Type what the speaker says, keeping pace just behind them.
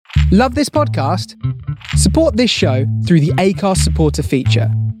Love this podcast? Support this show through the Acast supporter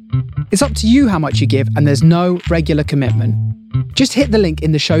feature. It's up to you how much you give, and there's no regular commitment. Just hit the link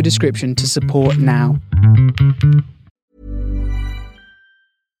in the show description to support now.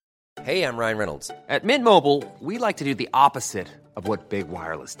 Hey, I'm Ryan Reynolds. At Mint Mobile, we like to do the opposite of what Big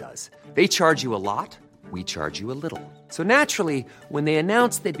Wireless does. They charge you a lot, we charge you a little. So naturally, when they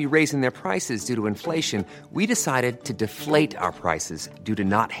announced they'd be raising their prices due to inflation, we decided to deflate our prices due to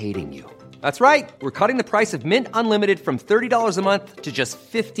not hating you. That's right. We're cutting the price of Mint Unlimited from $30 a month to just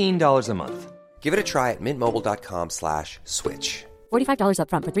 $15 a month. Give it a try at mintmobile.com/switch. $45 up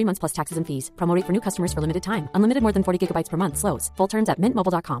front for 3 months plus taxes and fees. Promo rate for new customers for limited time. Unlimited more than 40 gigabytes per month. Slows full terms at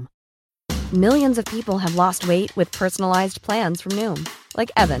mintmobile.com. Millions of people have lost weight with personalized plans from Noom. Like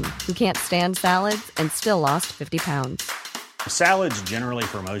Evan, who can't stand salads and still lost 50 pounds. Salads generally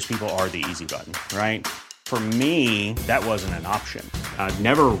for most people are the easy button, right? For me, that wasn't an option. I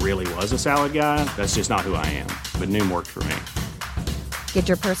never really was a salad guy. That's just not who I am. But Noom worked for me. Get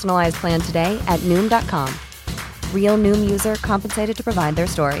your personalized plan today at Noom.com. Real Noom user compensated to provide their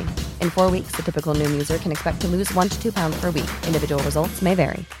story. In 4 weeks, the typical Noom user can expect to lose 1 to 2 pounds per week. Individual results may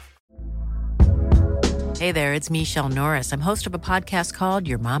vary. Hey there, it's Michelle Norris. I'm host of a podcast called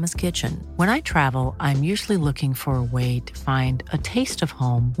Your Mama's Kitchen. When I travel, I'm usually looking for a way to find a taste of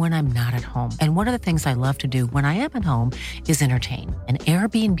home when I'm not at home. And one of the things I love to do when I am at home is entertain. And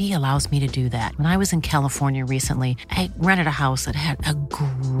Airbnb allows me to do that. When I was in California recently, I rented a house that had a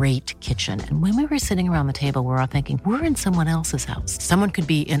great kitchen. And when we were sitting around the table, we're all thinking, we're in someone else's house. Someone could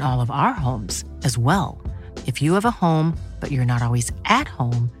be in all of our homes as well. If you have a home, but you're not always at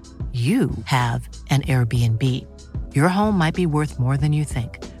home, you have an Airbnb. Your home might be worth more than you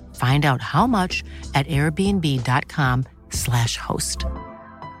think. Find out how much at airbnb.com/host.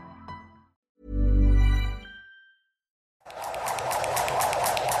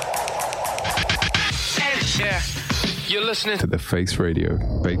 Yeah, you're listening to The Face Radio.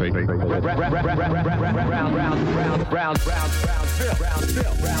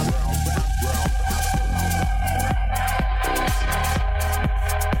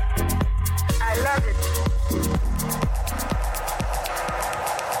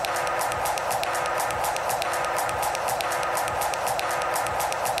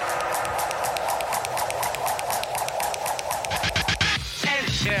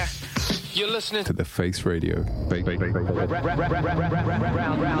 You're listening to The Face Radio.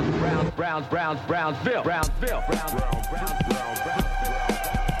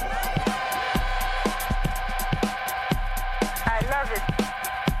 I love it.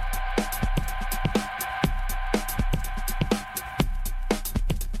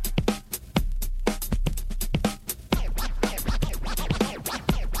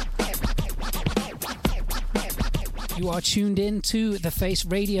 You are tuned in to The Face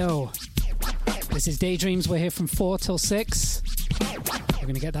Radio. This is Daydreams. We're here from 4 till 6. We're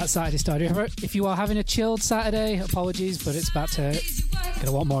going to get that Saturday started. If you are having a chilled Saturday, apologies, but it's about to get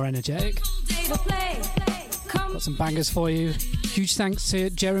a lot more energetic. Got some bangers for you. Huge thanks to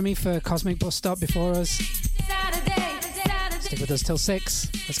Jeremy for Cosmic Bus Stop before us. Stick with us till 6.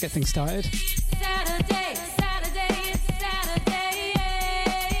 Let's get things started.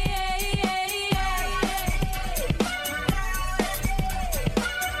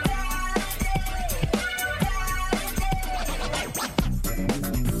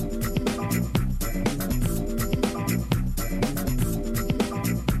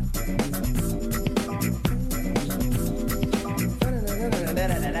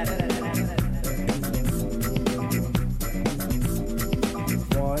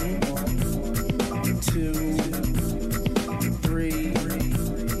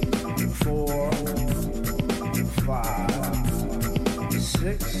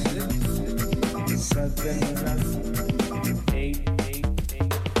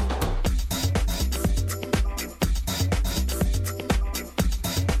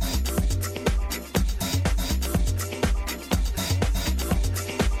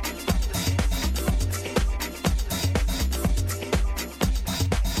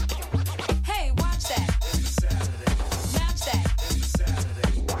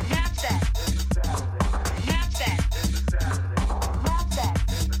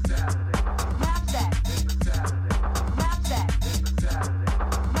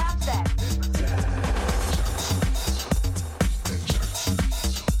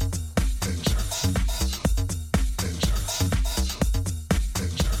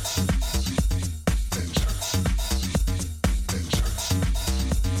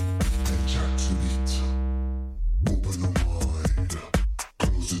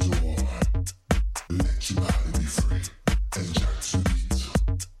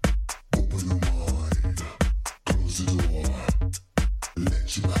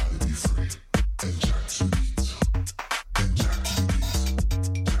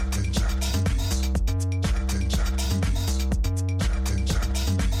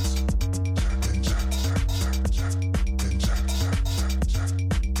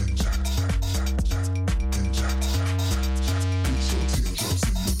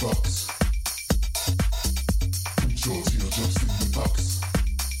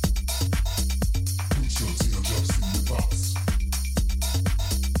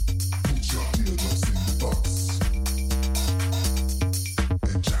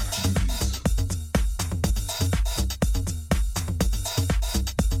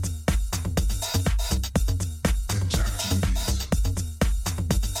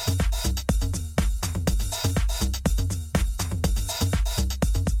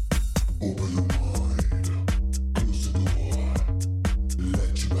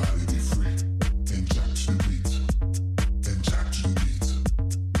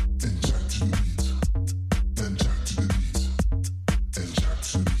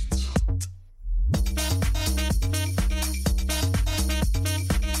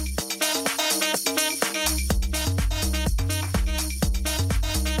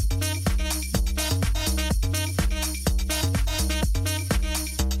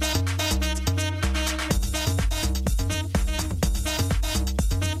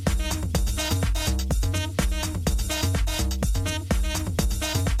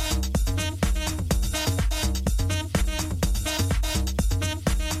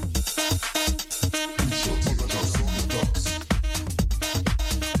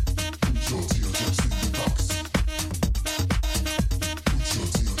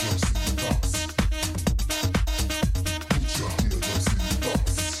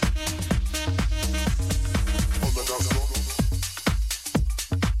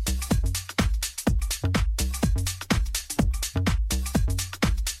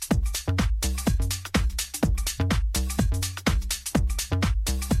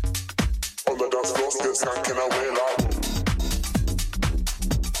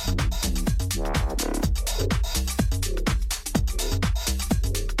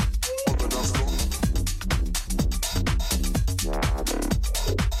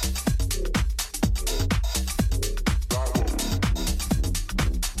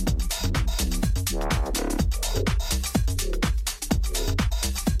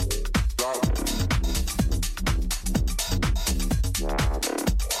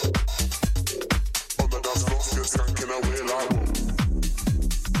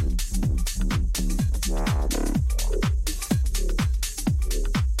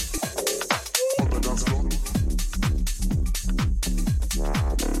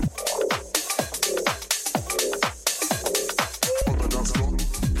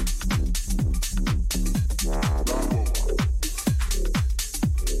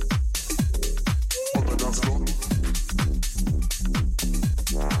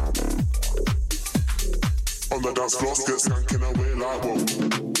 dance floor, get skanking away like whoa.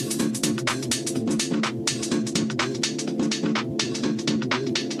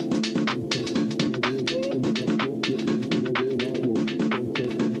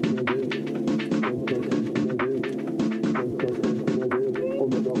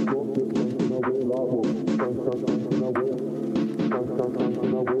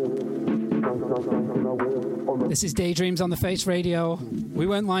 This is Daydreams on the Face Radio. We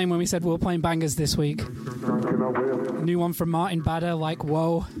weren't lying when we said we were playing bangers this week. A new one from Martin Bader, like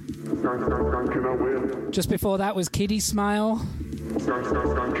Whoa. Just before that was Kiddie Smile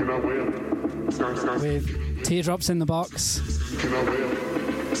with Teardrops in the Box.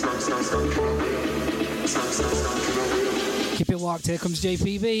 Keep it locked, here comes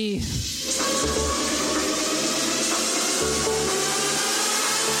JPB.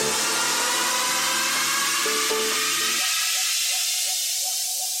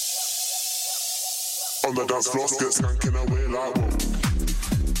 On the dance floor, get skanking away like whoa.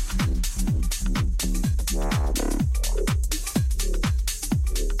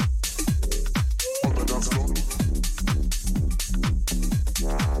 On the dance floor,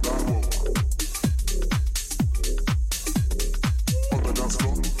 like whoa. On the dance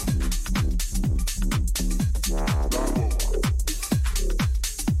floor, like whoa.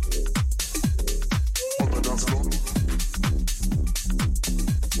 On the dance floor,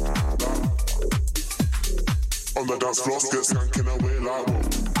 on the dance floor, get skanking away like whoa.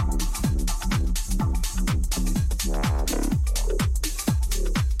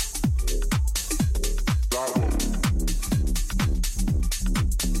 Like whoa.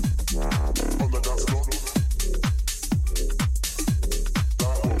 On the dance floor,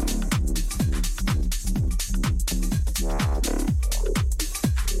 like whoa. Like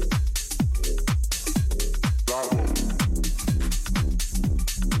whoa.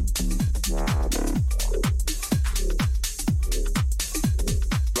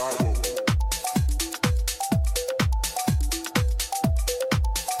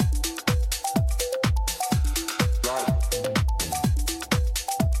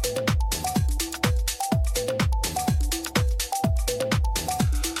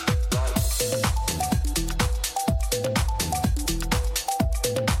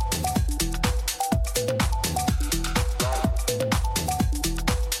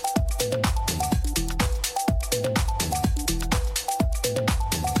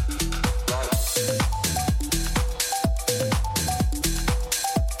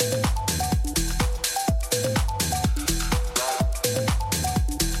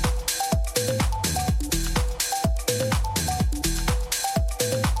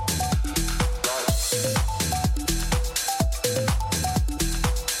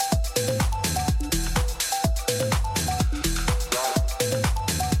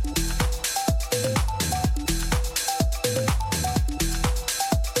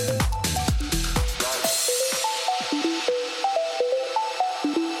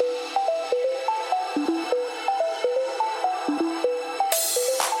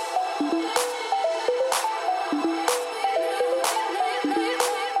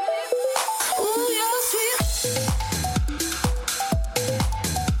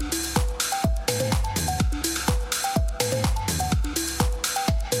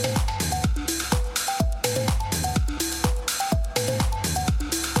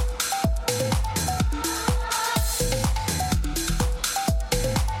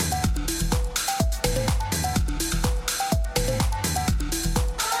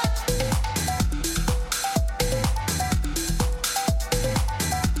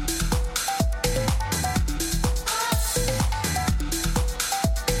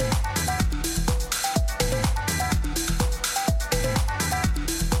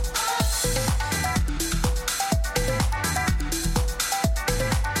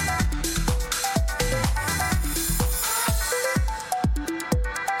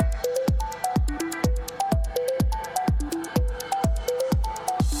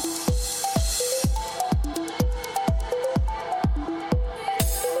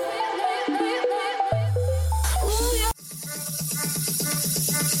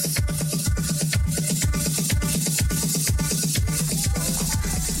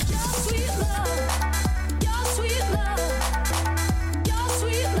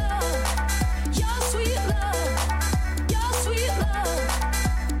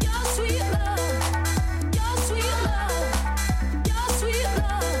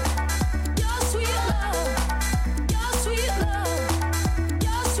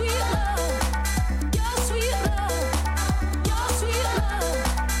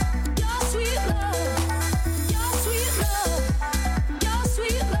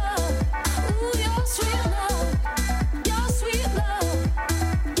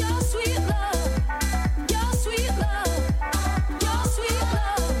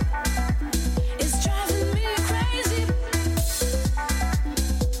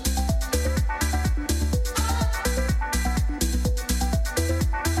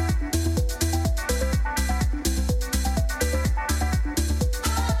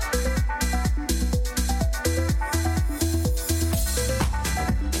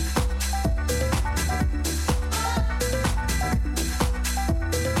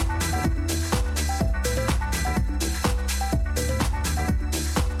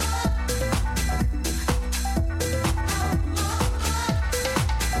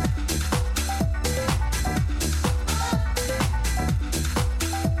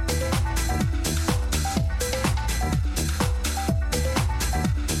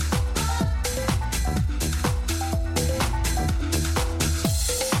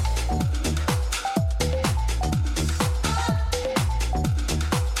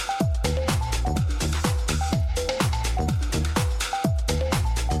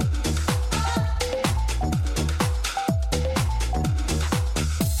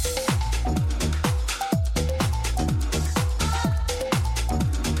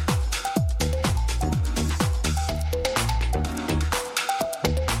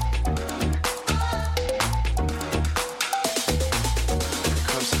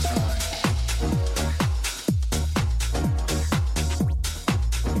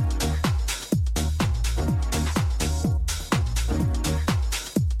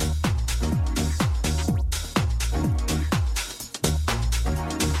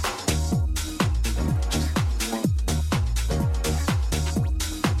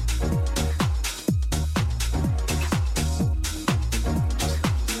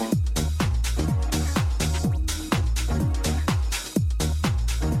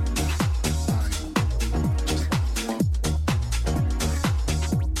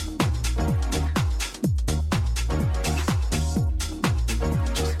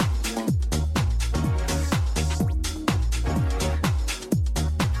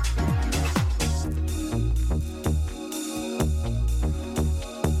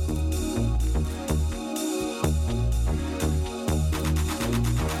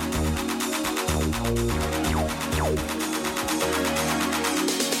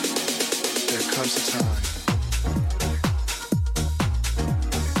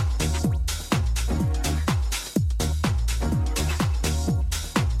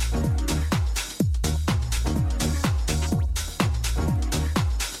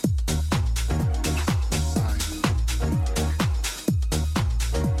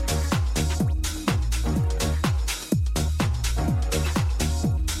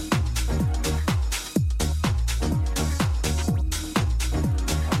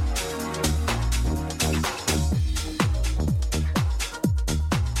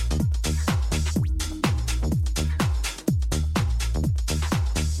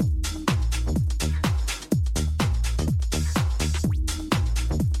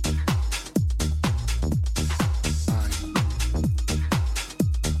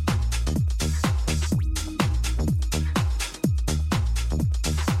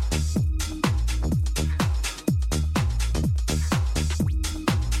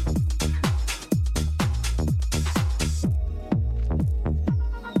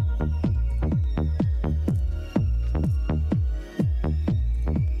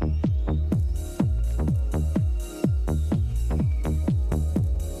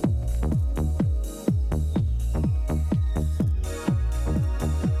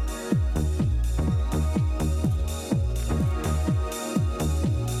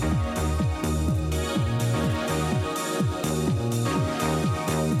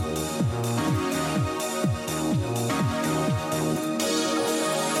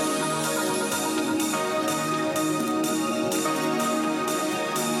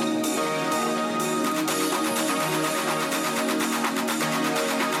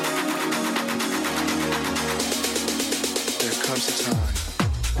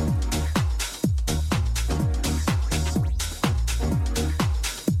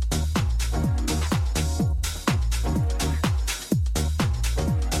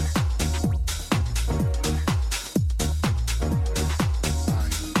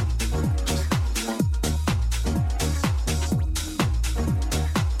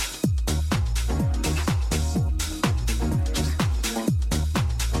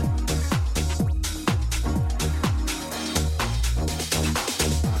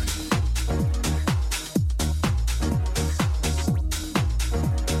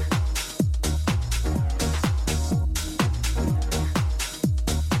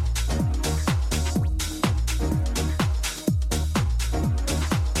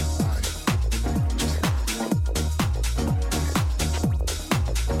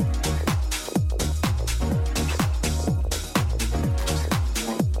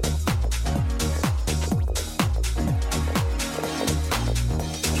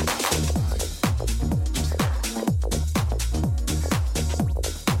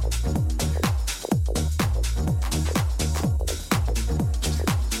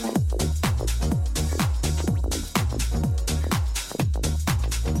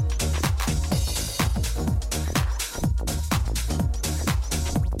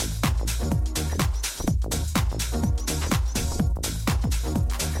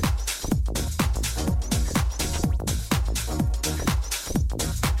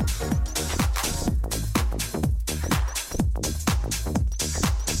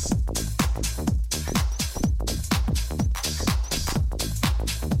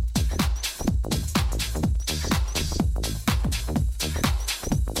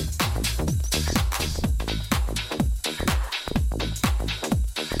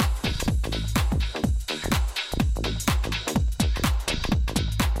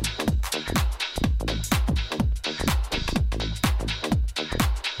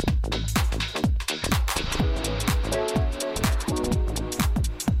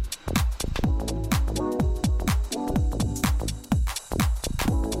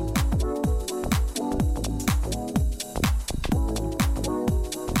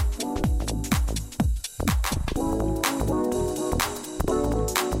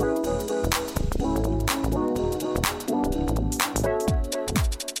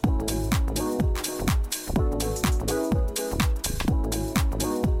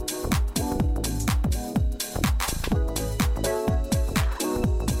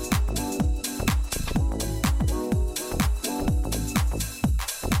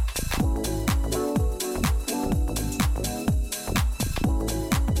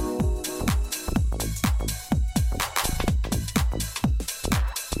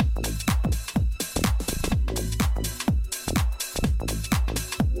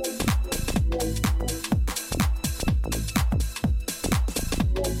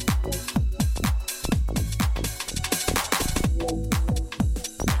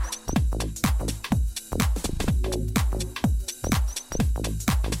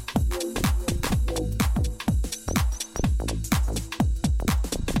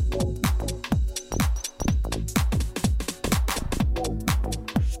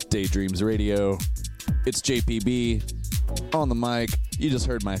 Daydreams Radio. It's JPB on the mic. You just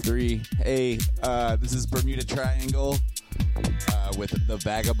heard my 3. Hey, this is Bermuda Triangle with The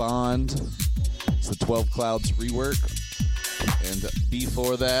Vagabond. It's the 12 Clouds rework. And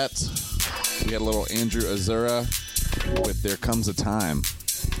before that, we had a little Andrew Azura with There Comes a Time.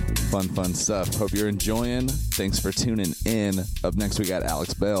 Fun stuff. Hope you're enjoying. Thanks for tuning in. Up next, we got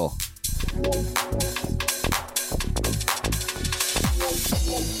Alex Bell.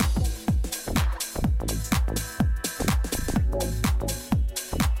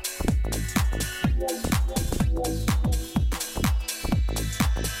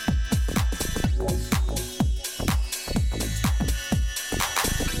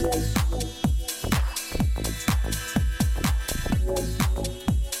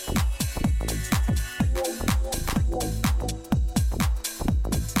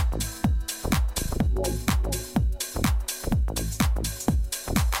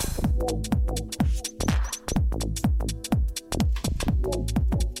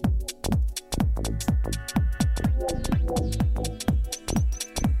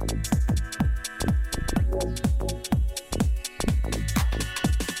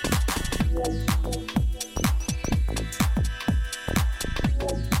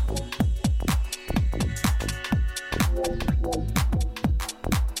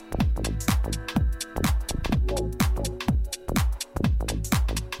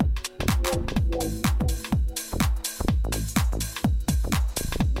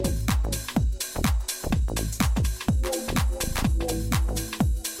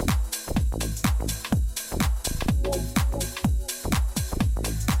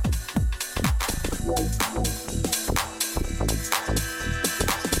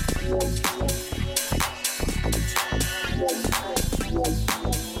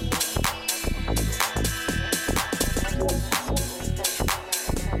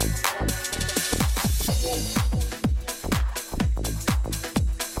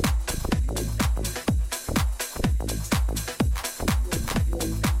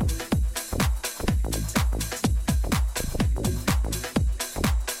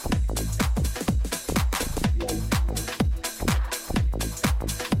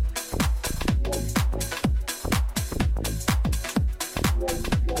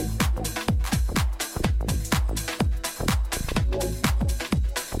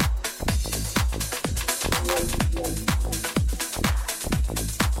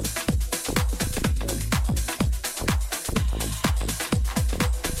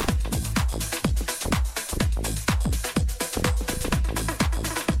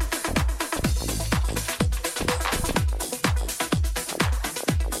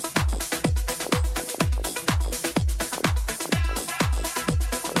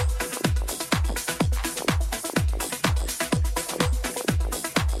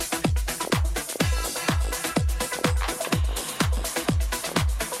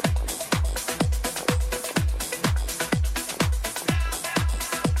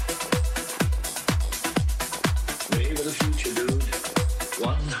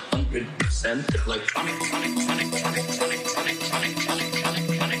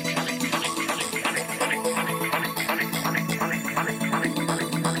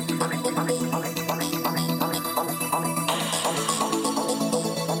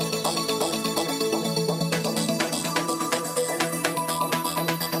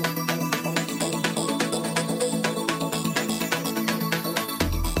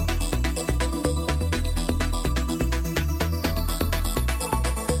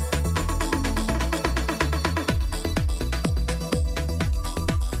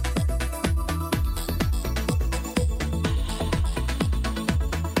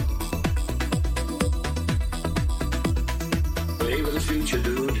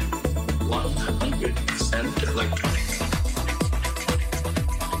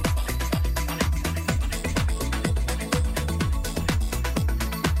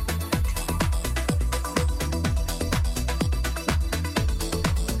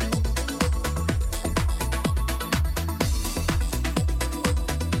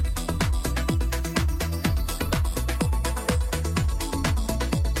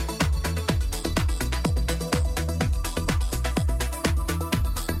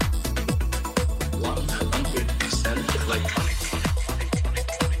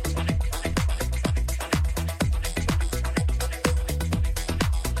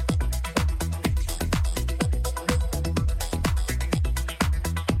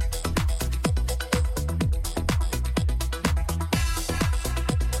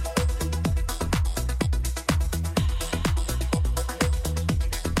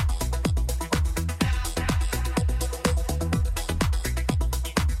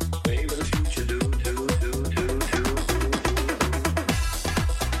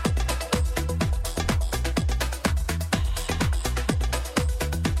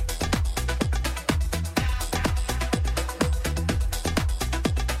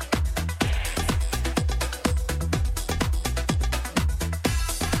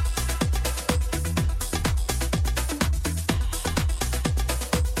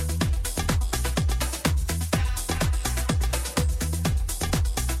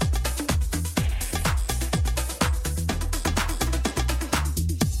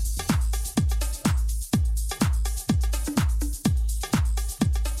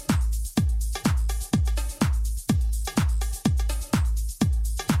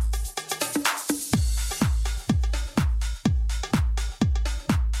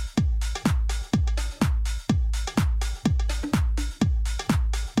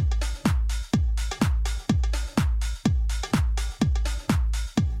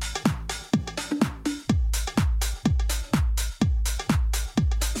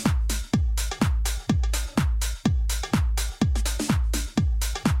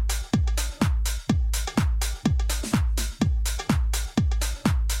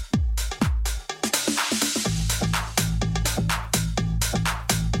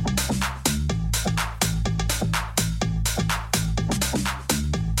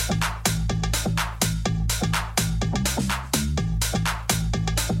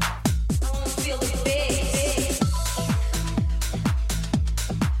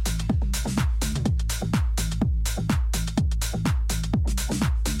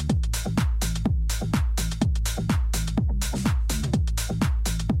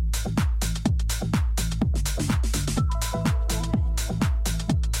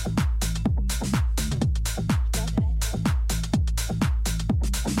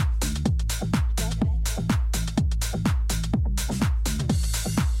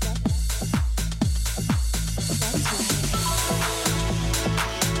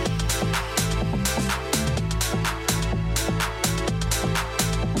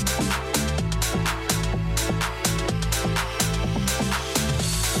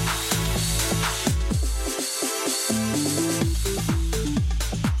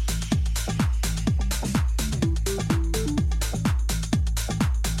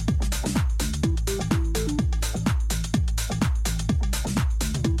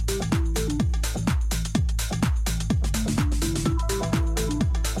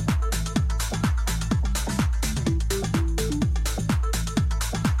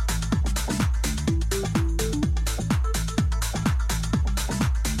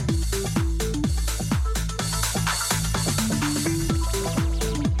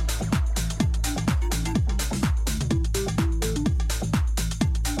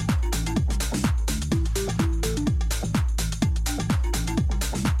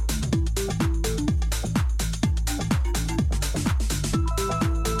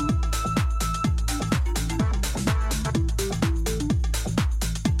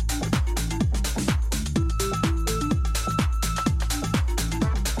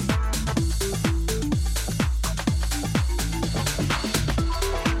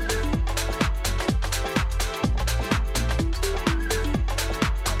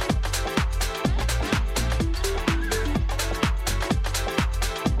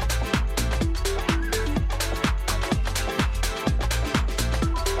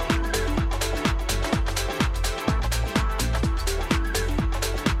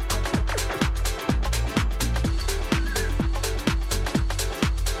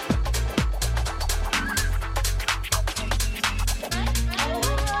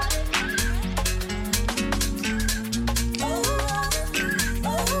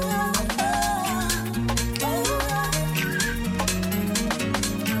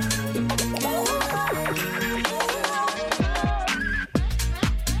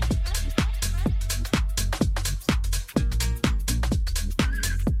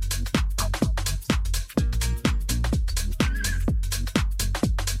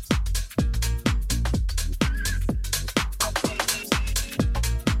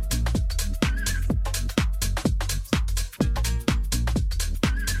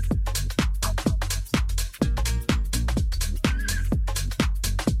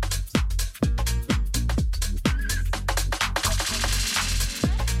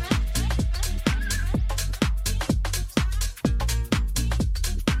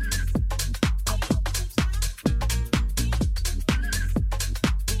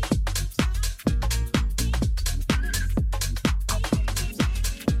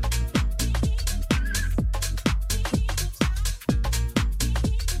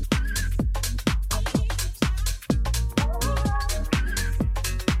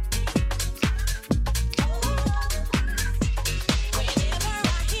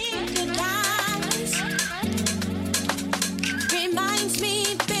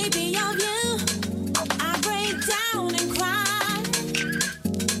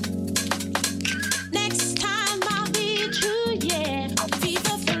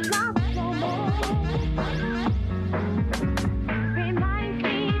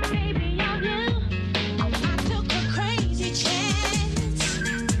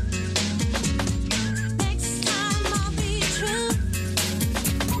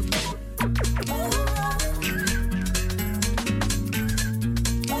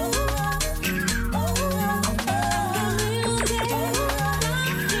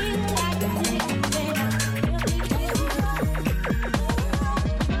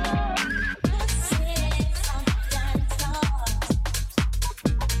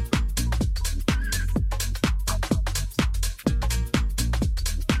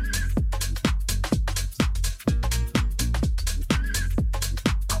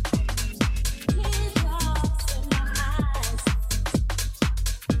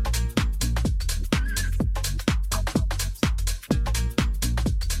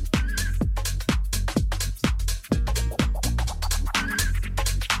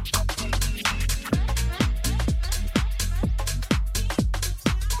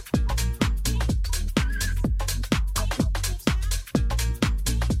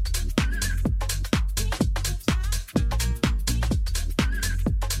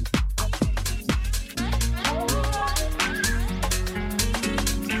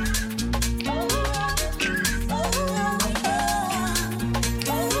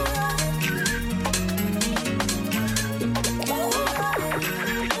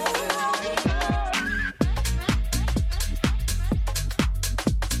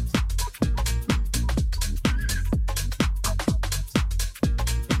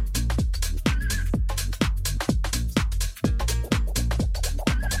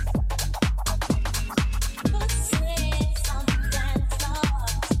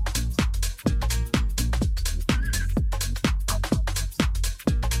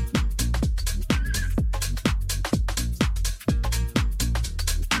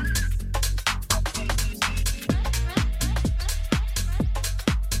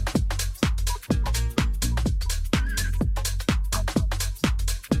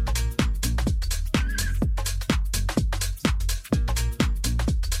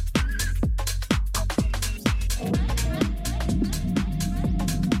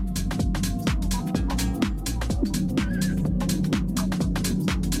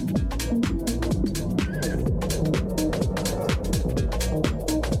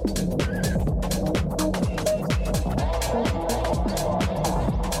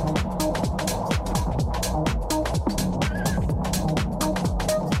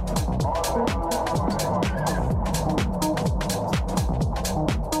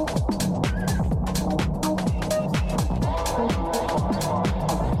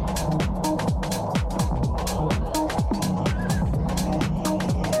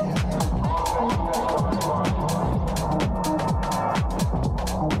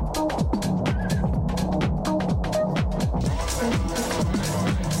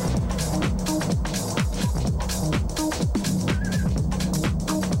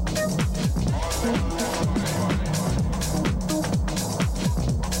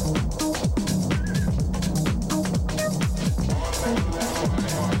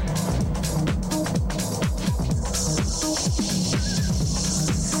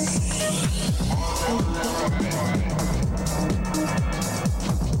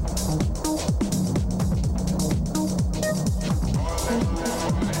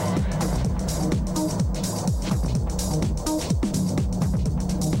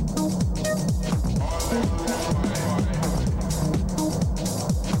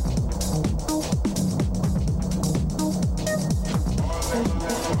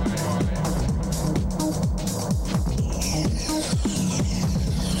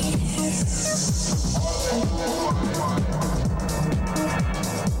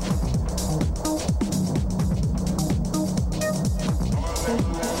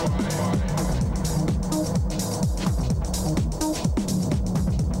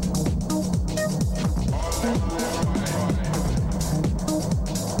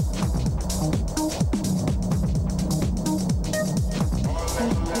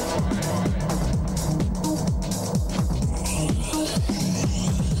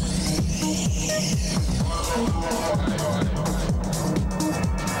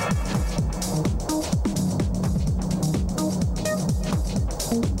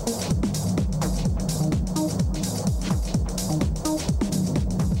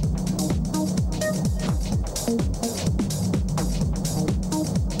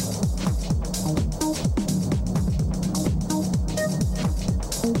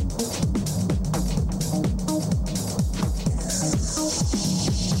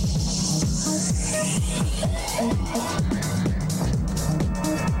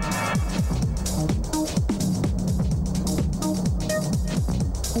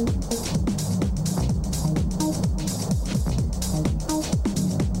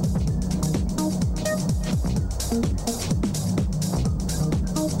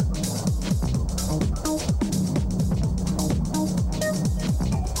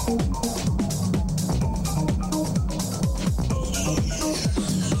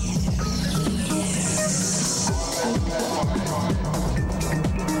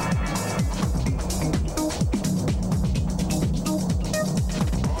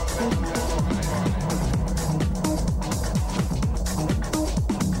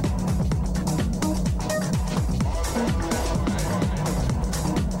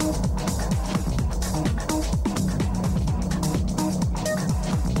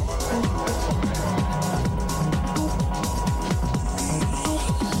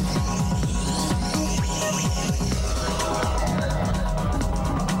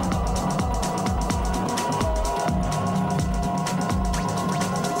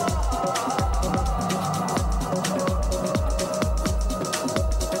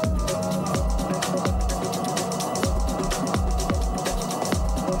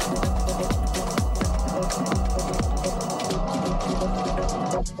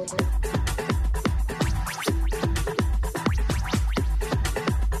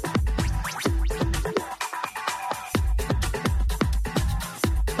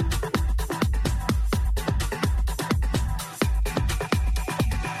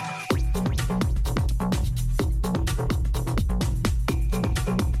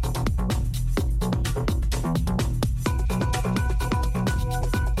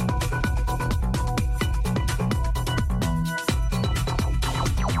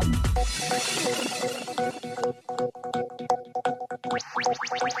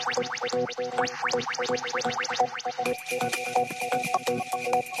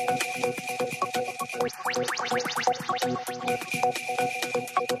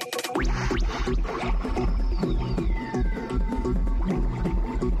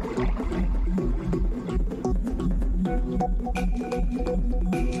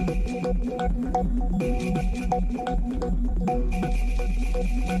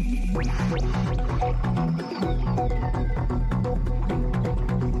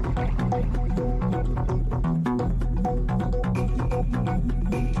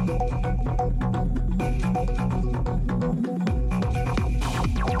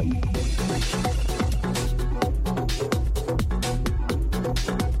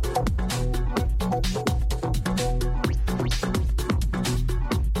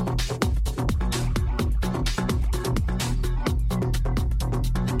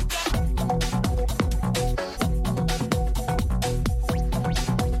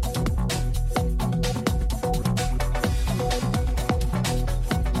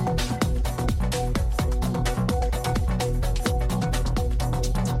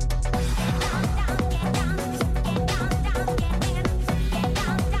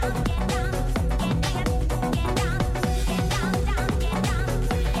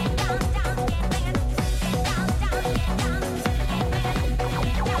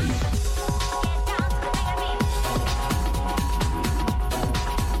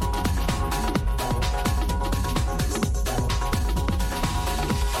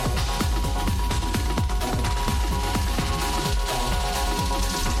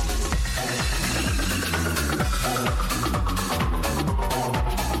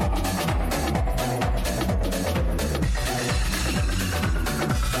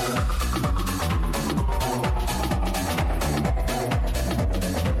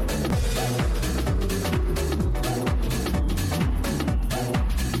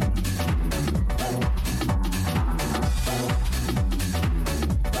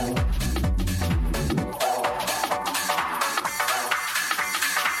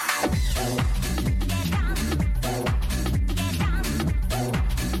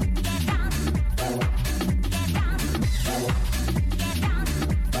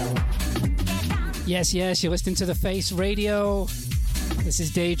 Yes, you're listening to The Face Radio. This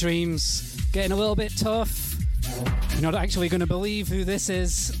is Daydreams. Getting a little bit tough. You're not actually going to believe who this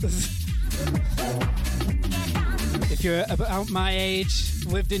is. If you're about my age,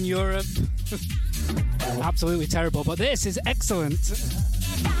 lived in Europe, absolutely terrible. But this is excellent.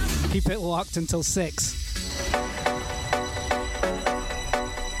 Keep it locked until 6.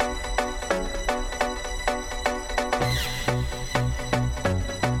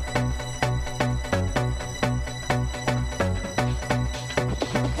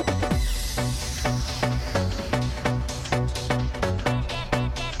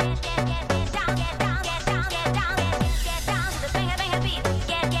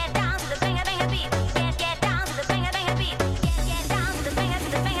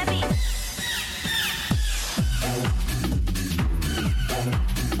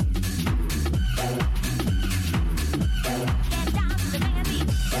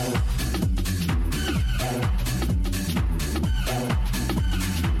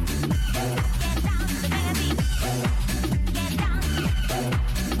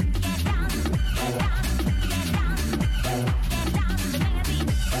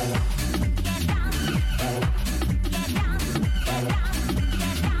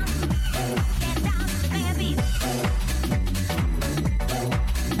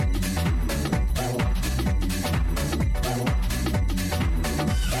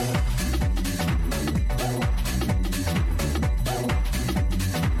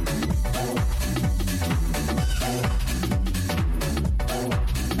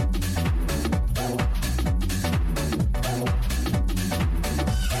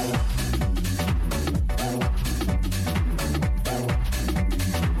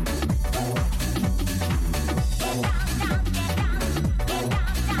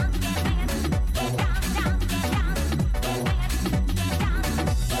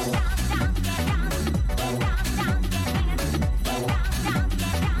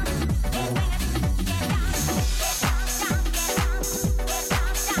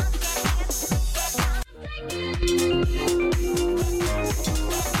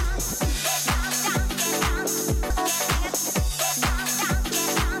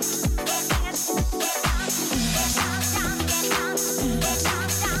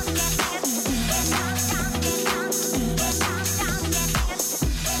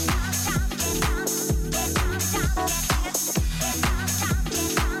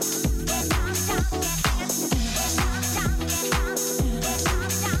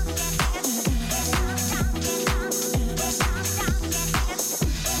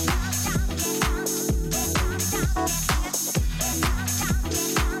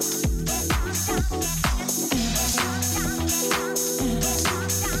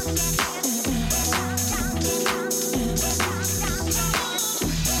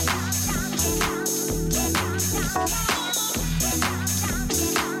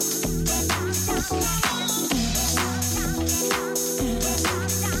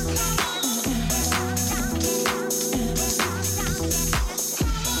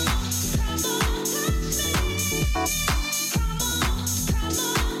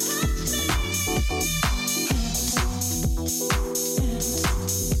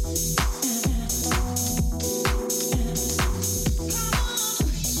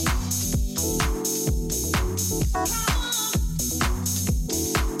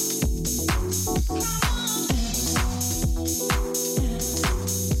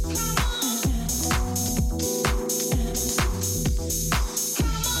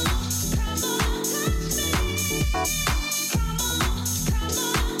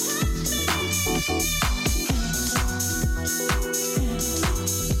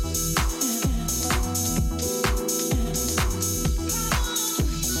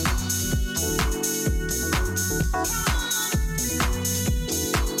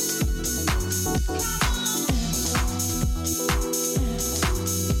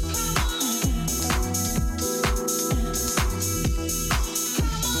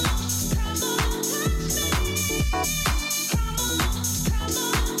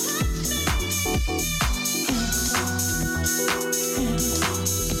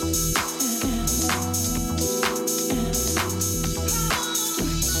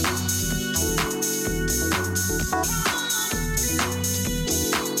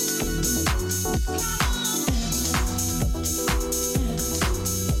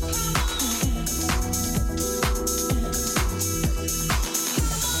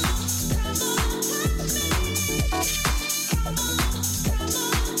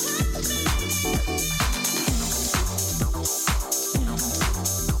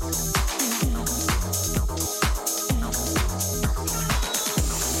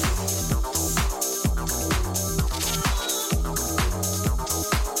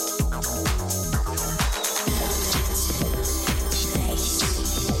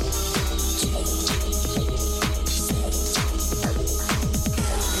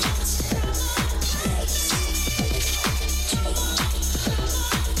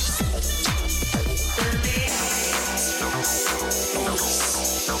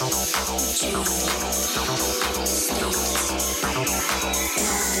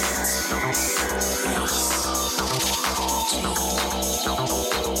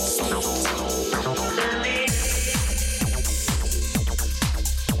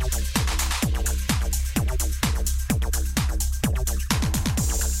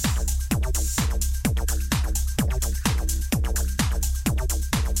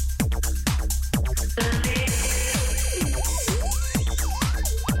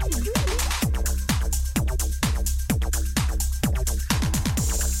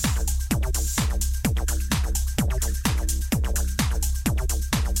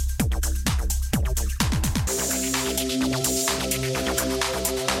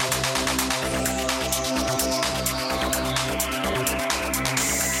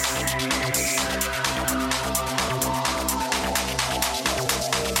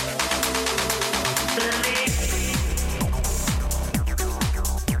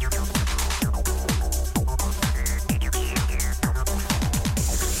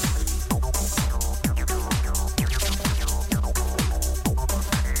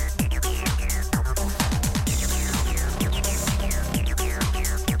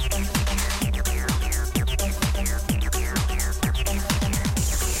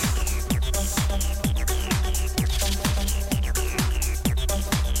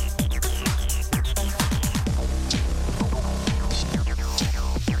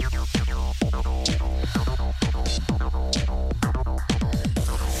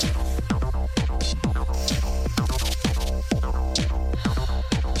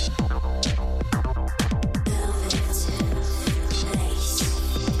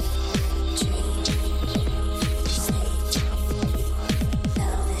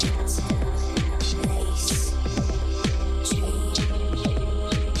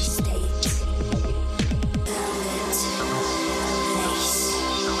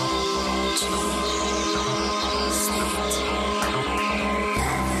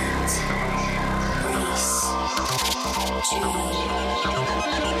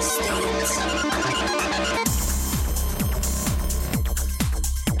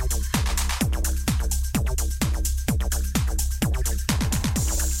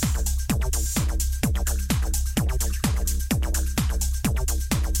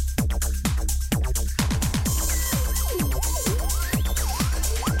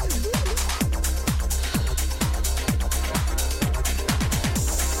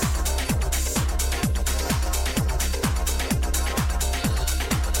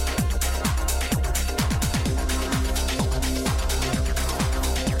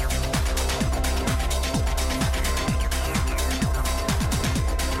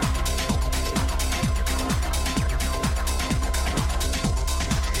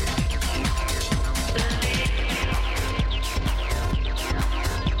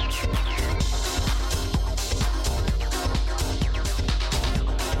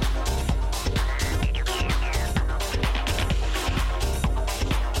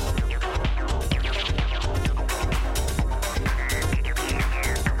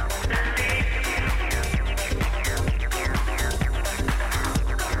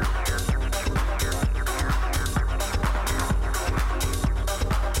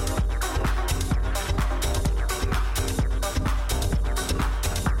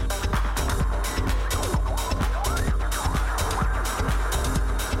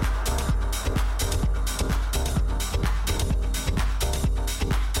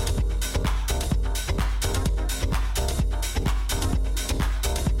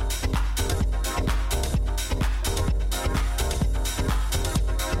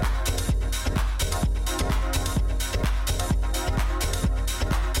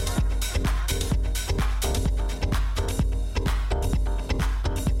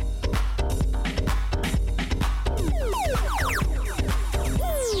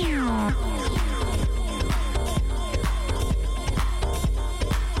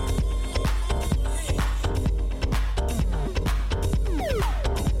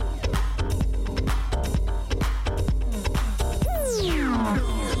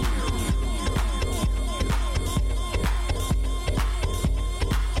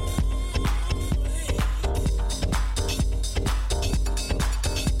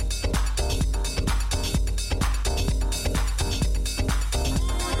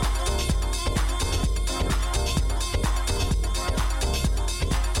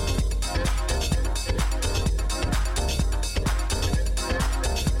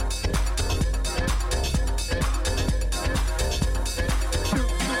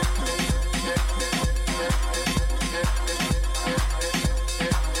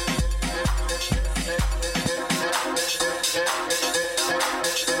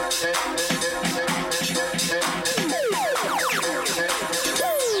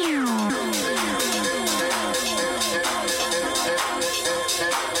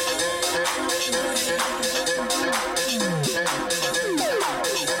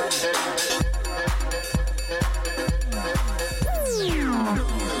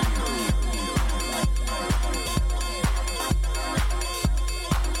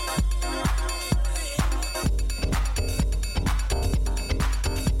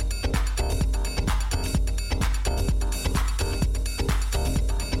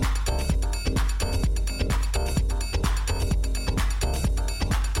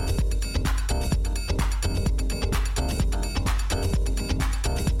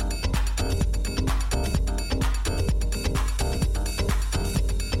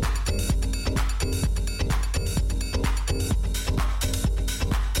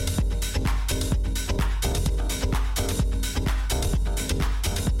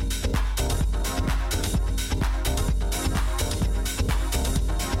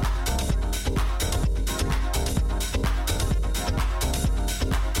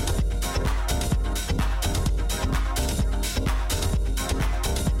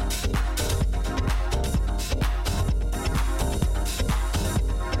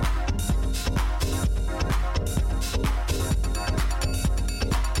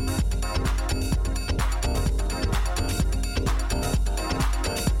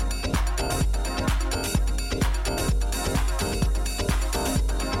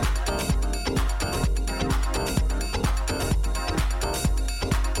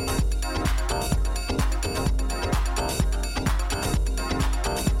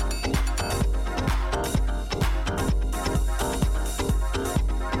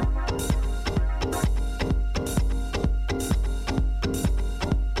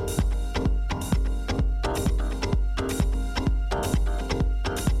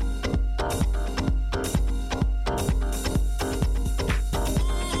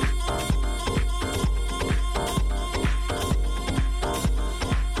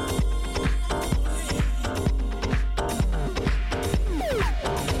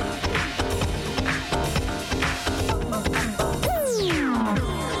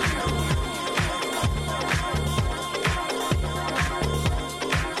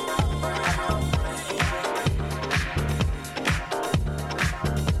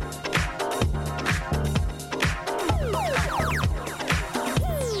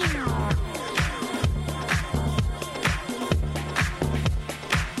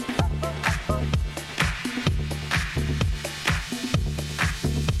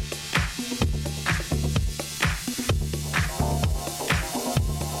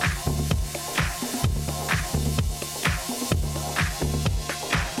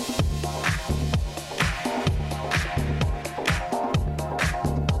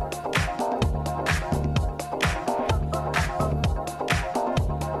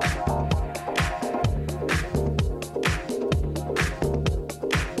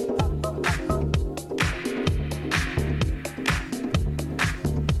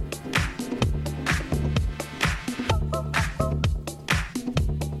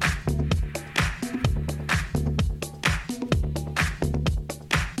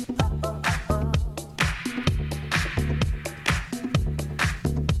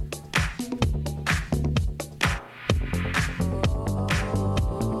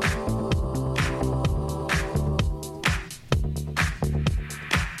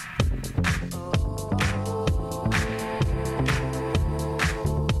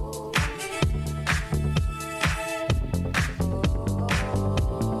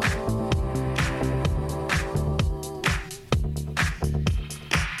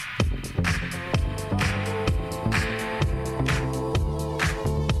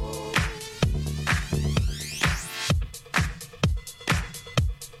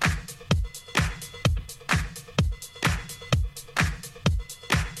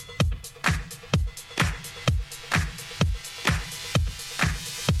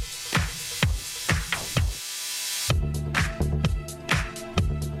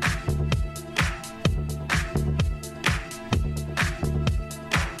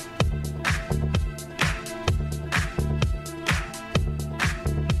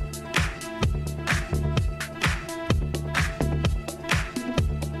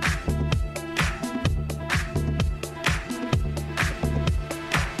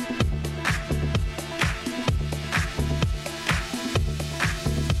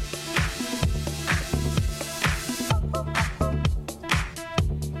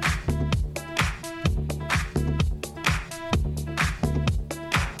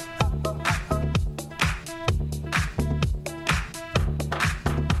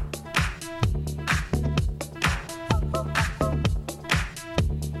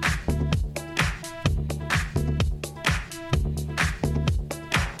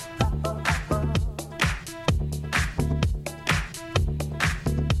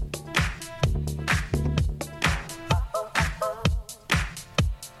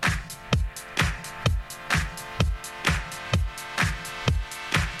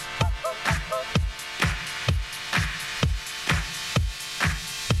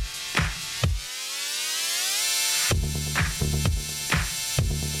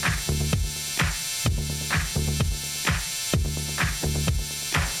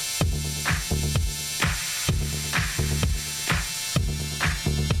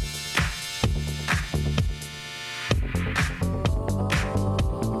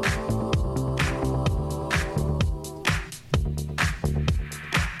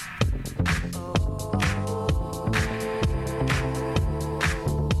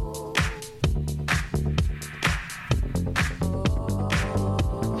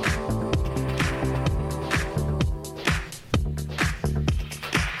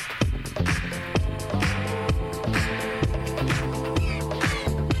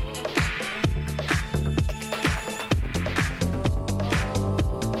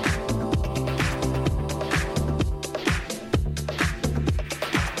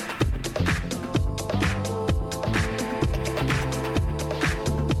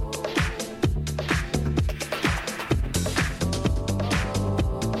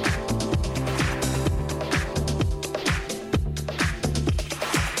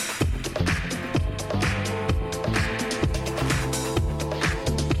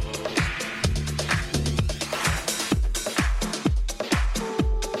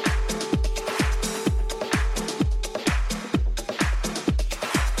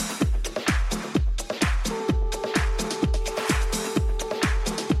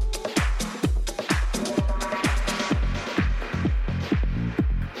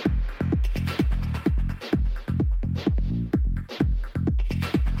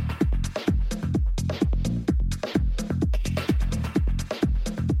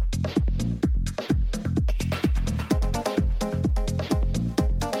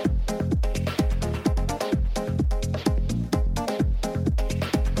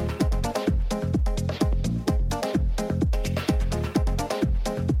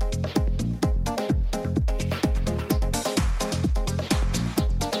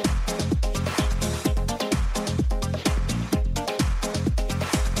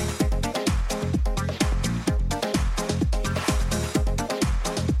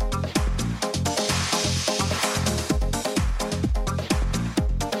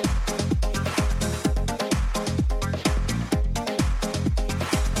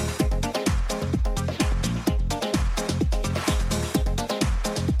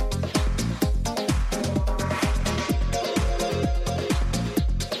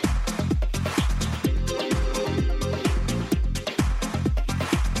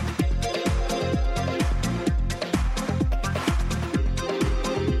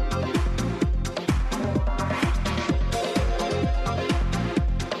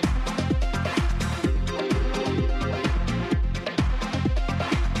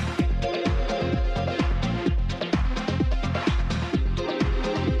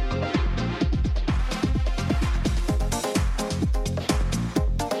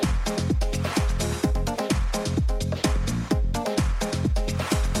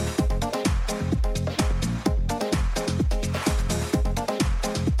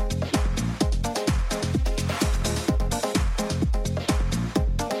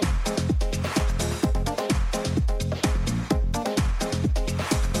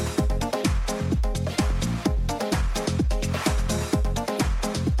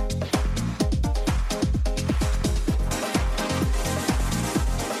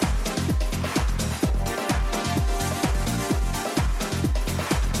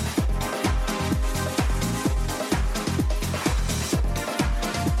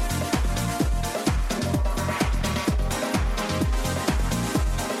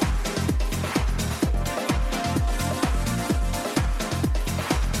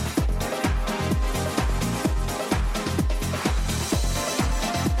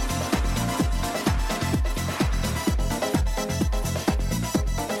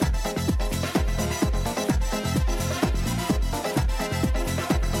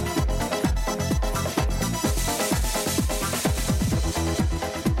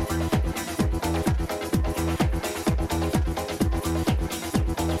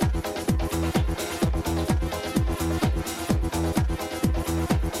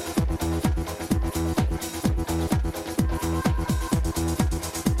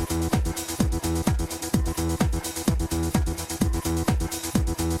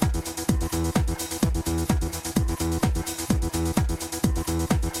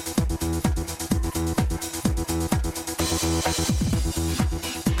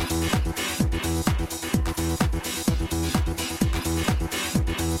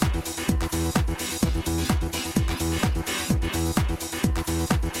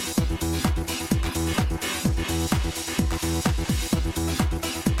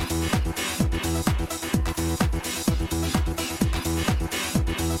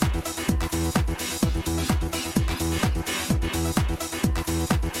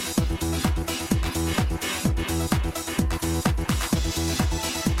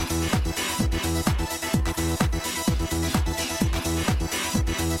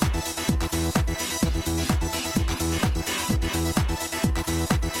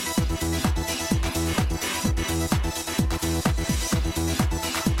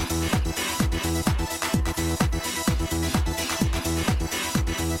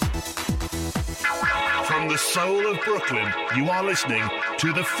 soul of Brooklyn, you are listening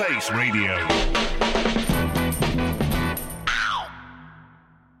to The Face Radio.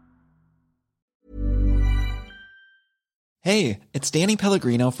 Hey, it's Danny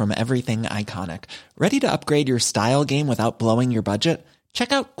Pellegrino from Everything Iconic. Ready to upgrade your style game without blowing your budget?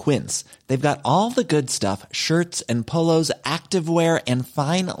 Check out Quince. They've got all the good stuff, shirts and polos, activewear, and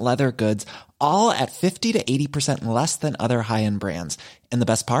fine leather goods, all at 50 to 80% less than other high-end brands. And the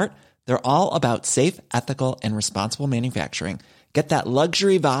best part? They're all about safe, ethical, and responsible manufacturing. Get that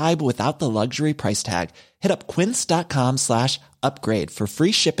luxury vibe without the luxury price tag. Hit up quince.com/upgrade for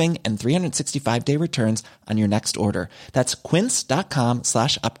free shipping and 365-day returns on your next order. That's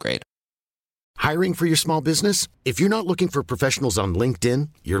quince.com/upgrade. Hiring for your small business? If you're not looking for professionals on LinkedIn,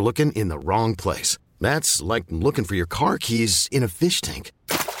 you're looking in the wrong place. That's like looking for your car keys in a fish tank.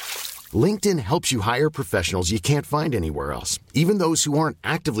 LinkedIn helps you hire professionals you can't find anywhere else, even those who aren't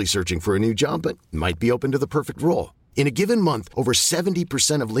actively searching for a new job but might be open to the perfect role. In a given month, over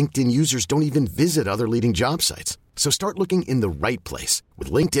 70% of LinkedIn users don't even visit other leading job sites. So start looking in the right place. With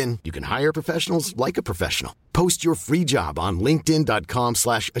LinkedIn, you can hire professionals like a professional. Post your free job on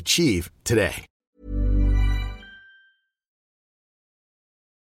linkedin.com/achieve today.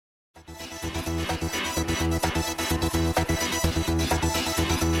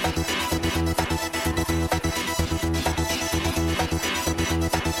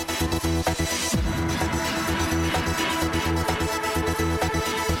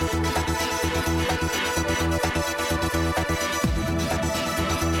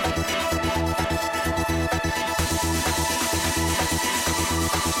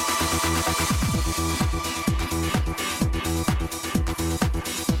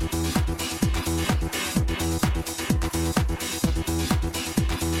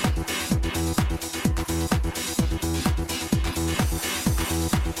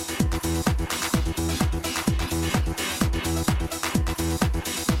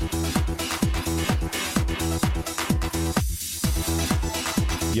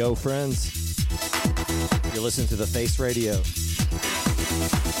 Yo, friends, you're listening to The Face Radio.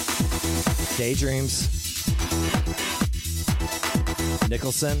 Daydreams,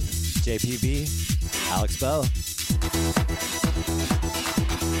 Nicholson, JPB, Alex Bell.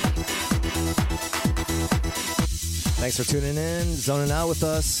 Thanks for tuning in, zoning out with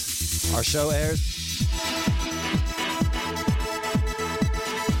us. Our show airs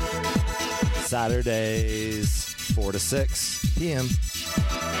Saturdays, 4 to 6 p.m.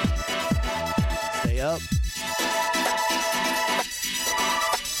 Stay up.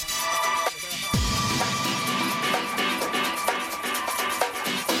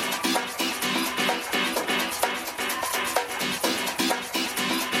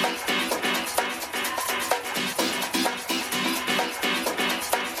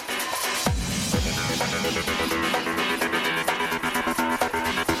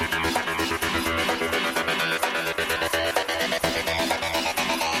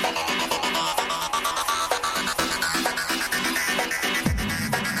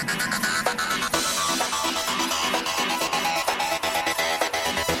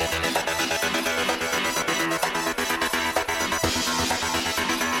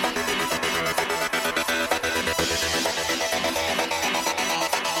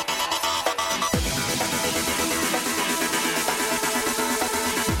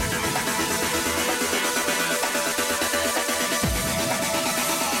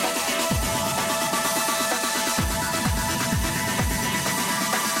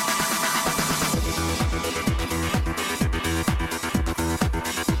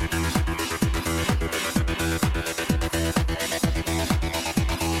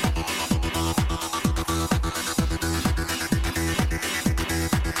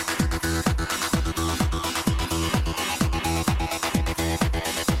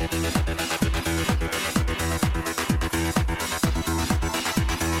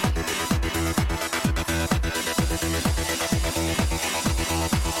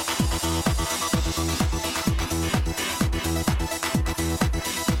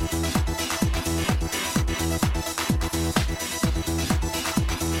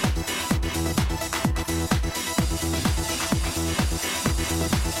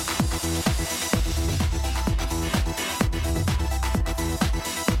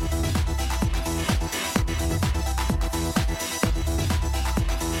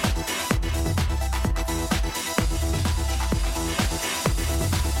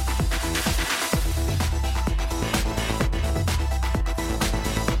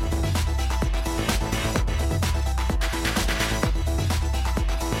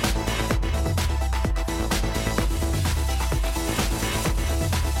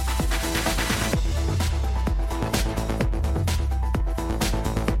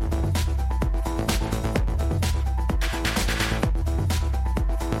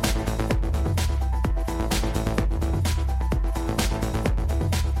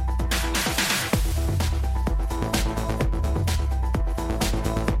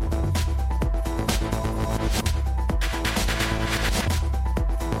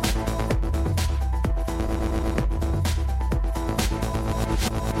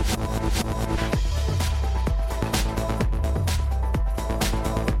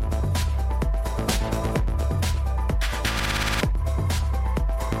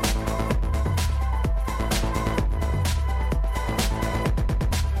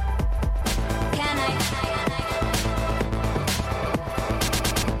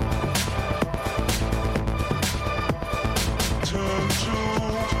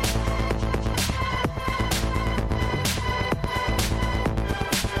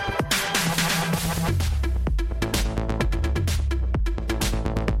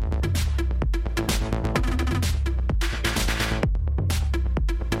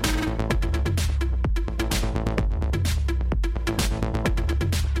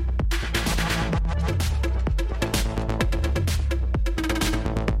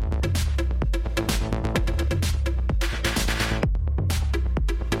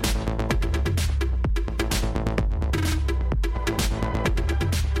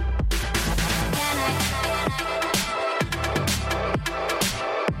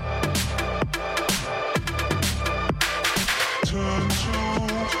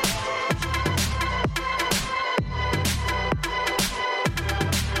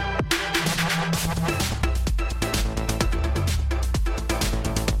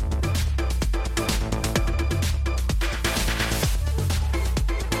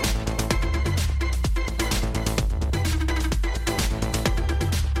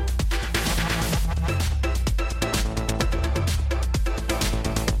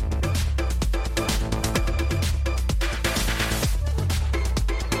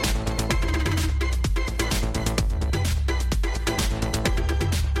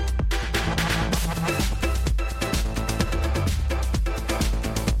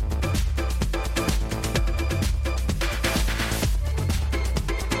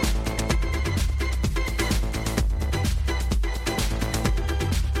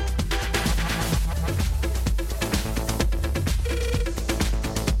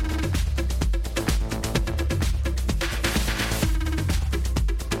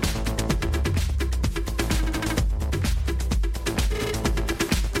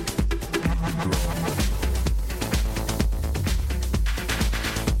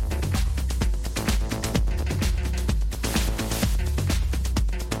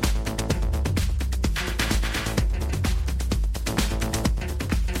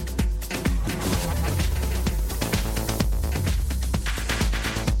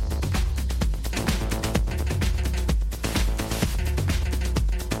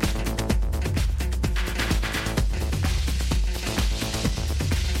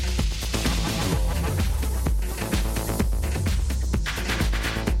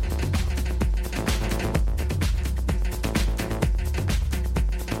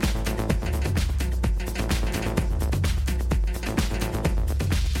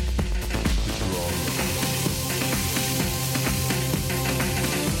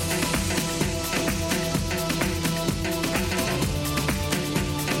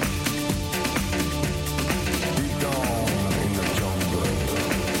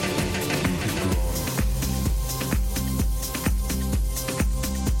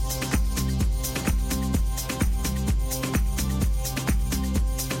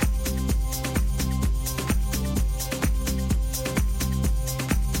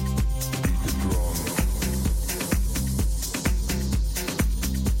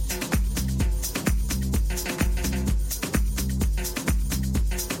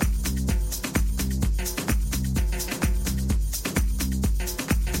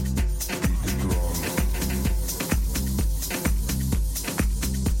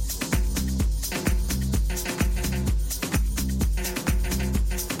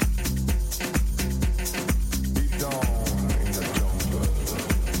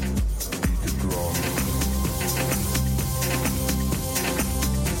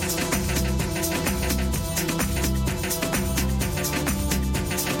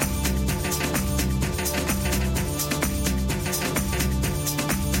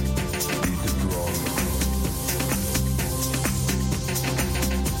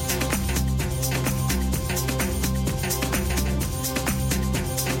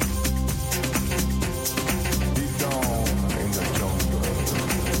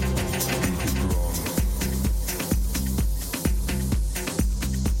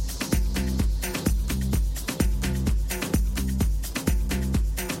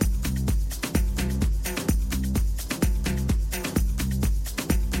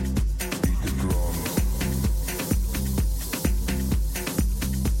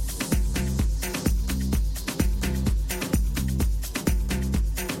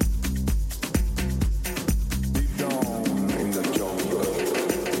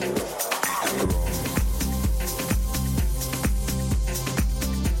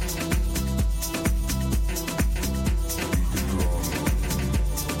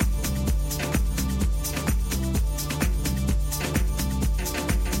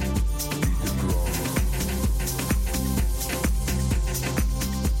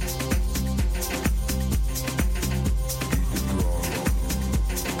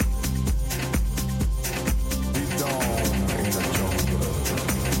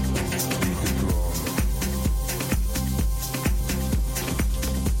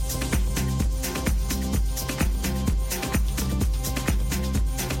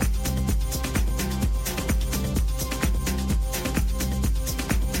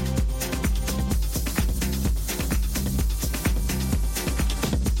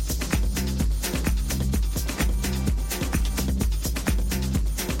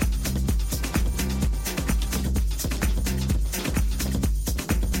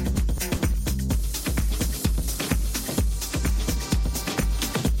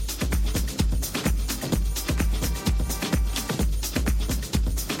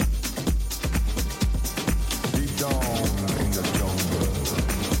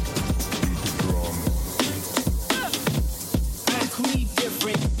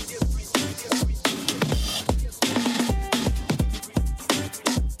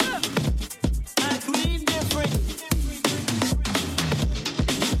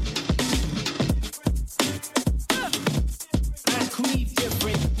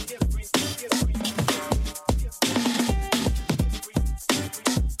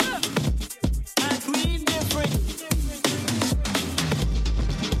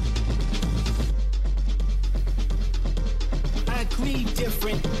 breathe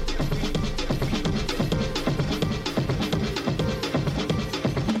different.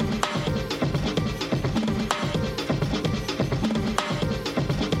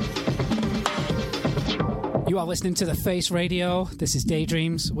 You are listening to The Face Radio. This is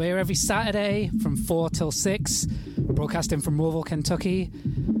Daydreams. We're here every Saturday from 4 till 6, broadcasting from Louisville, Kentucky,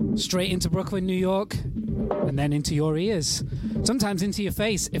 straight into Brooklyn, New York, and then into your ears. Sometimes into your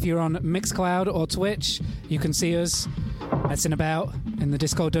face. If you're on Mixcloud or Twitch, you can see us messing about in the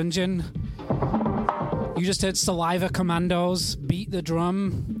Disco Dungeon. You just heard Saliva Commandos, Beat the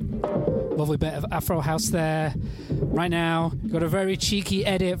Drum. Lovely bit of Afro House there. Right now, got a very cheeky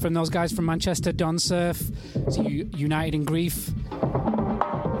edit from those guys from Manchester, Don Surf. So United in Grief.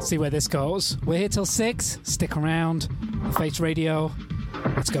 See where this goes. We're here till 6. Stick around. The Face Radio.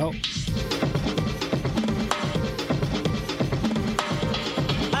 Let's go.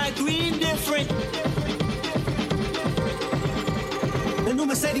 I grieve different. The new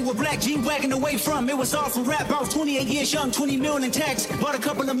Mercedes with black G-Wagon away from. It was all for rap. I was 28 years young, 20 million in tax. Bought a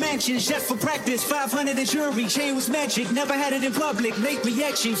couple of mansions just for practice. 500 in jewelry, chain was magic. Never had it in public. Late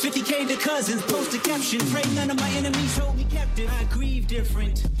reaction, 50K to cousins. Post a caption. Pray none of my enemies hold me captive. I grieve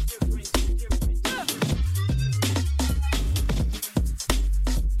different.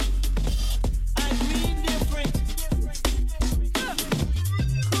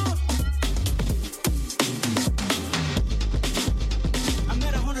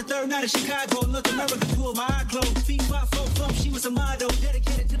 Out of Chicago, North America tour, my eye closed. Feet pop, folk, she was a model.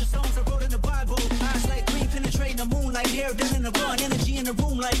 Dedicated to the songs I wrote in the Bible. Eyes like green, penetrating the moonlight. Hair done in the run, energy in the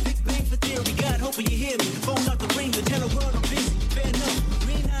room like Big Bang for theory. God, hoping you hear me. Phone up the ring to tell the world I'm busy. Fair enough.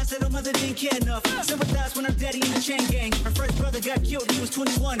 Green eyes said her mother didn't care enough. Sympathized when her daddy in the chain gang. Her first brother got killed, he was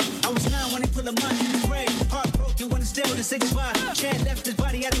 21. I was 9 when they put a money in the grave. Heartbroken when it's still to say goodbye. Chad left his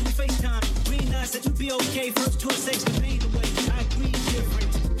body after we FaceTime. Green eyes said you'd be okay. First tour takes the pain away. I grieve different.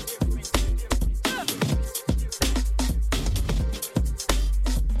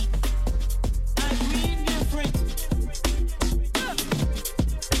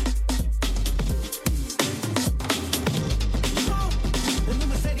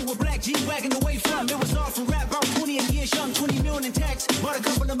 G-Wagon away from, it was all for rap. I was 28 years young, 20 million in tax. Bought a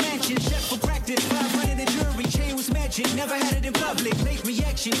couple of mansions, chef for practice. 500 in jewelry, chain was magic. Never had it in public. Late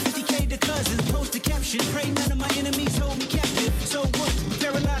reaction, 50K to cousins. Post a caption, pray none of my enemies hold me captive. So what?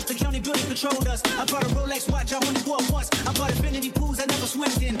 Paralyzed, the county building controlled us. I bought a Rolex watch, I only wore once. I bought infinity pools I never swam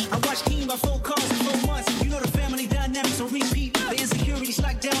in. I watched King by 4 cars in 4 months. You know the family dynamics on repeat. The insecurities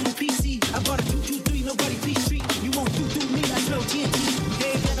locked down on PC. I bought a 223, nobody peace street. You won't do me, I smell TNT.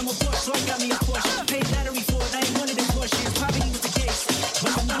 I'm a boss, so I got me a Porsche. Paid lottery for it, I ain't one of them Porsches. Poverty was the case,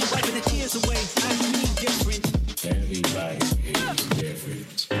 but the money wiping the tears away. I need different. Everybody is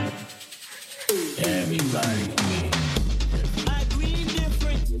different. Everybody is different. I grieve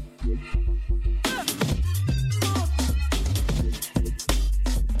different.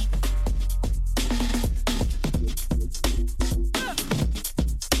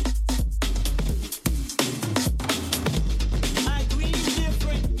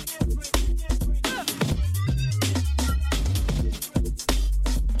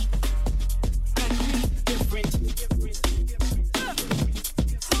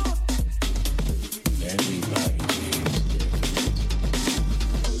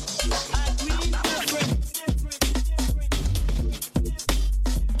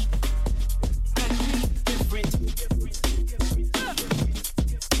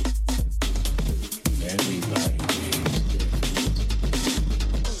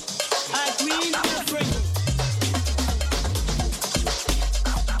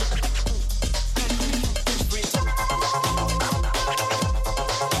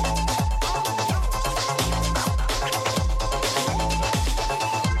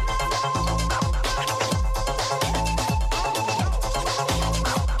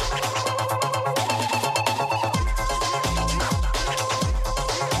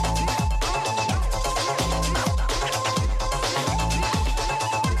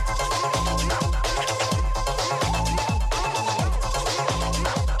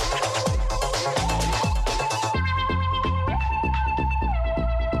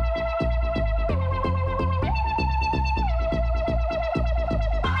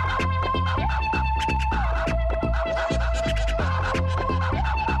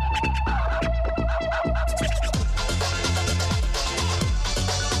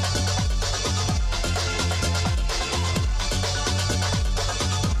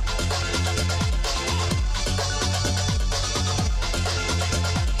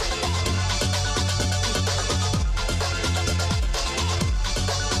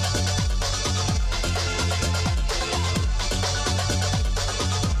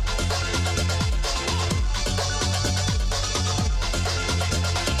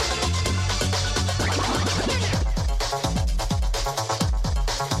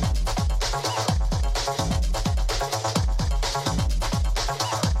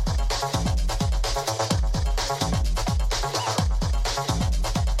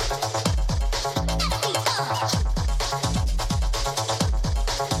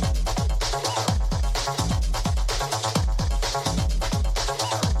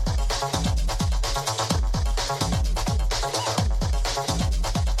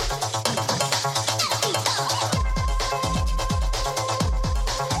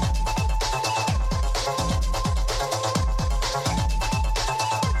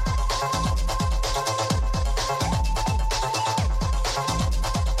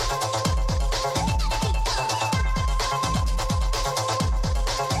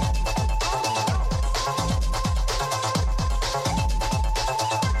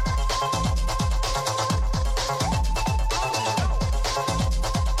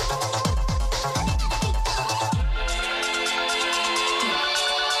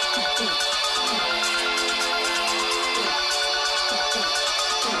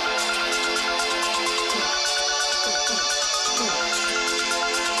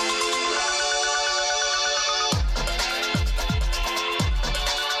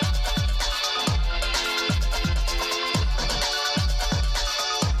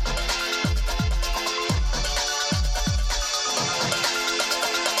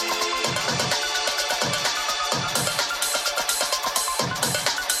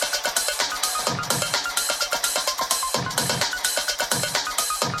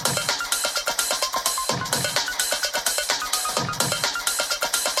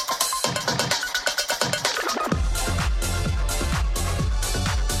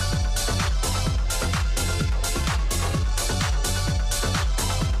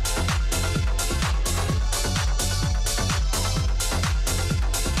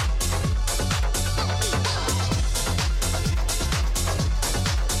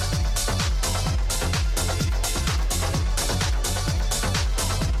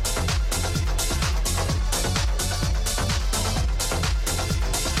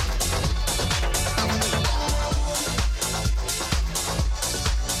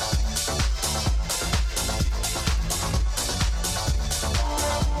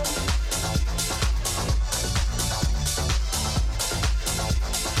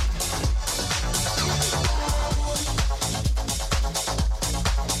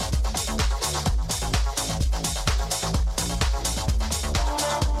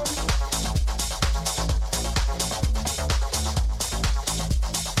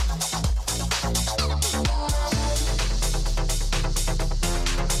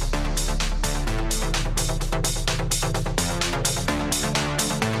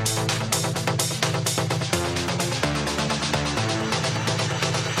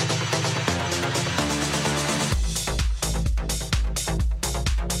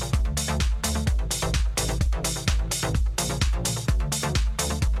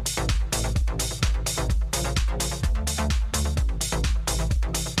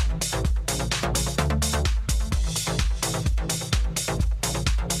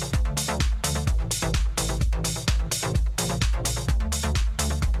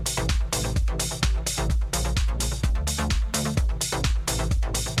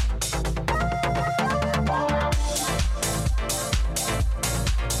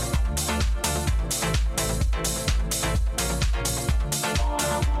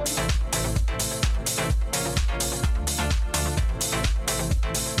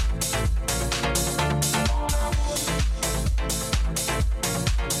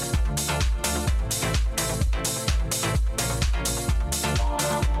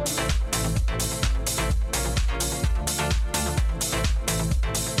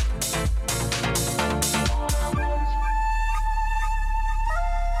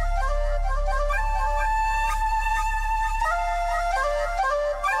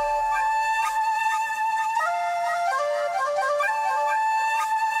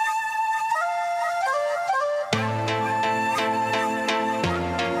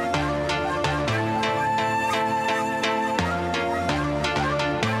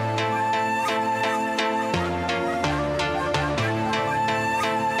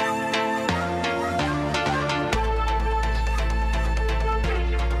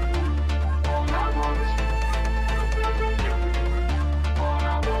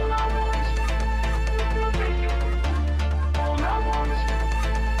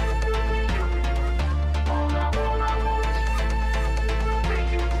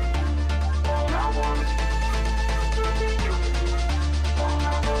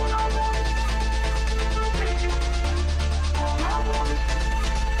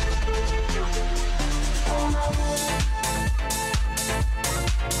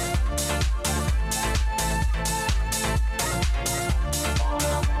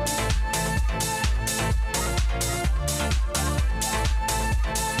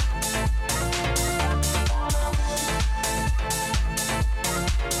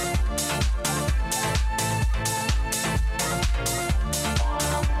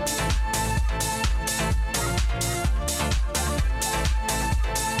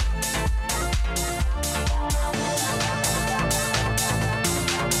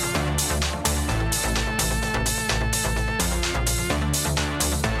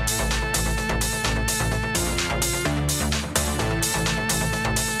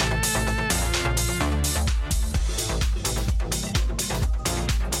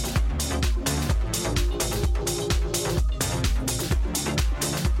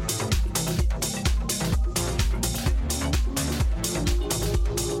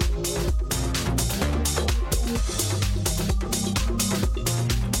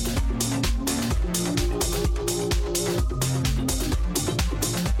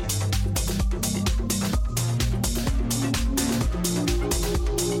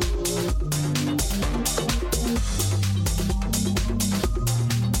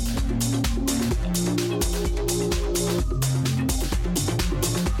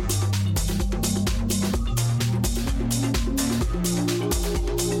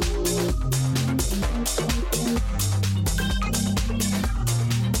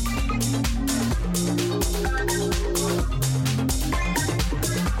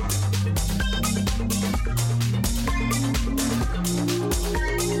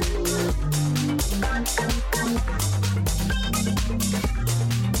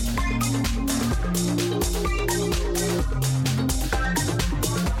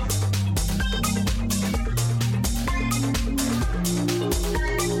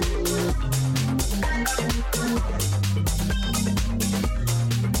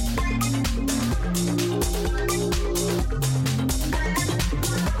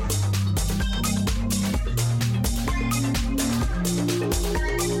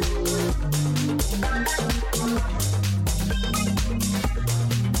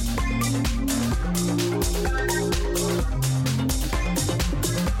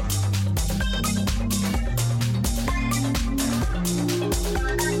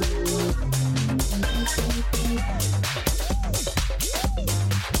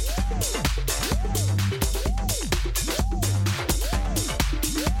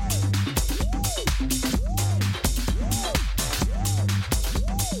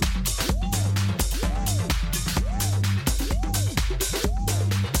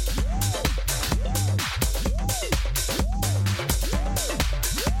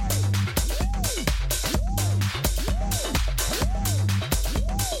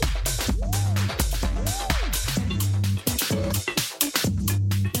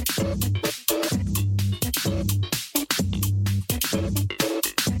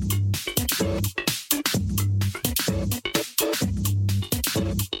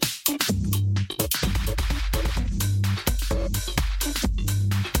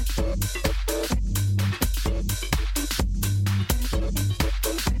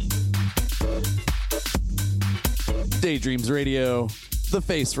 Daydreams Radio, The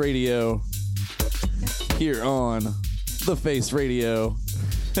Face Radio, here on The Face Radio.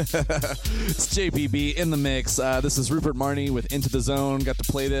 It's JPB in the mix. This is Rupert Marney with Into the Zone. Got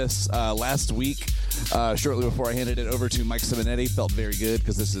to play this last week, shortly before I handed it over to Mike Simonetti. Felt very good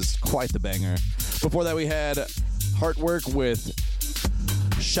because this is quite the banger. Before that, we had Heartwork with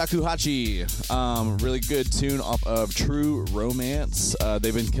Shakuhachi. Really good tune off of True Romance.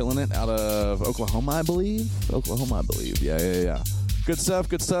 They've been killing it out of Oklahoma, I believe. Yeah. Good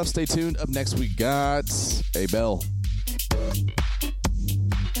stuff. Stay tuned. Up next, we got A Bell.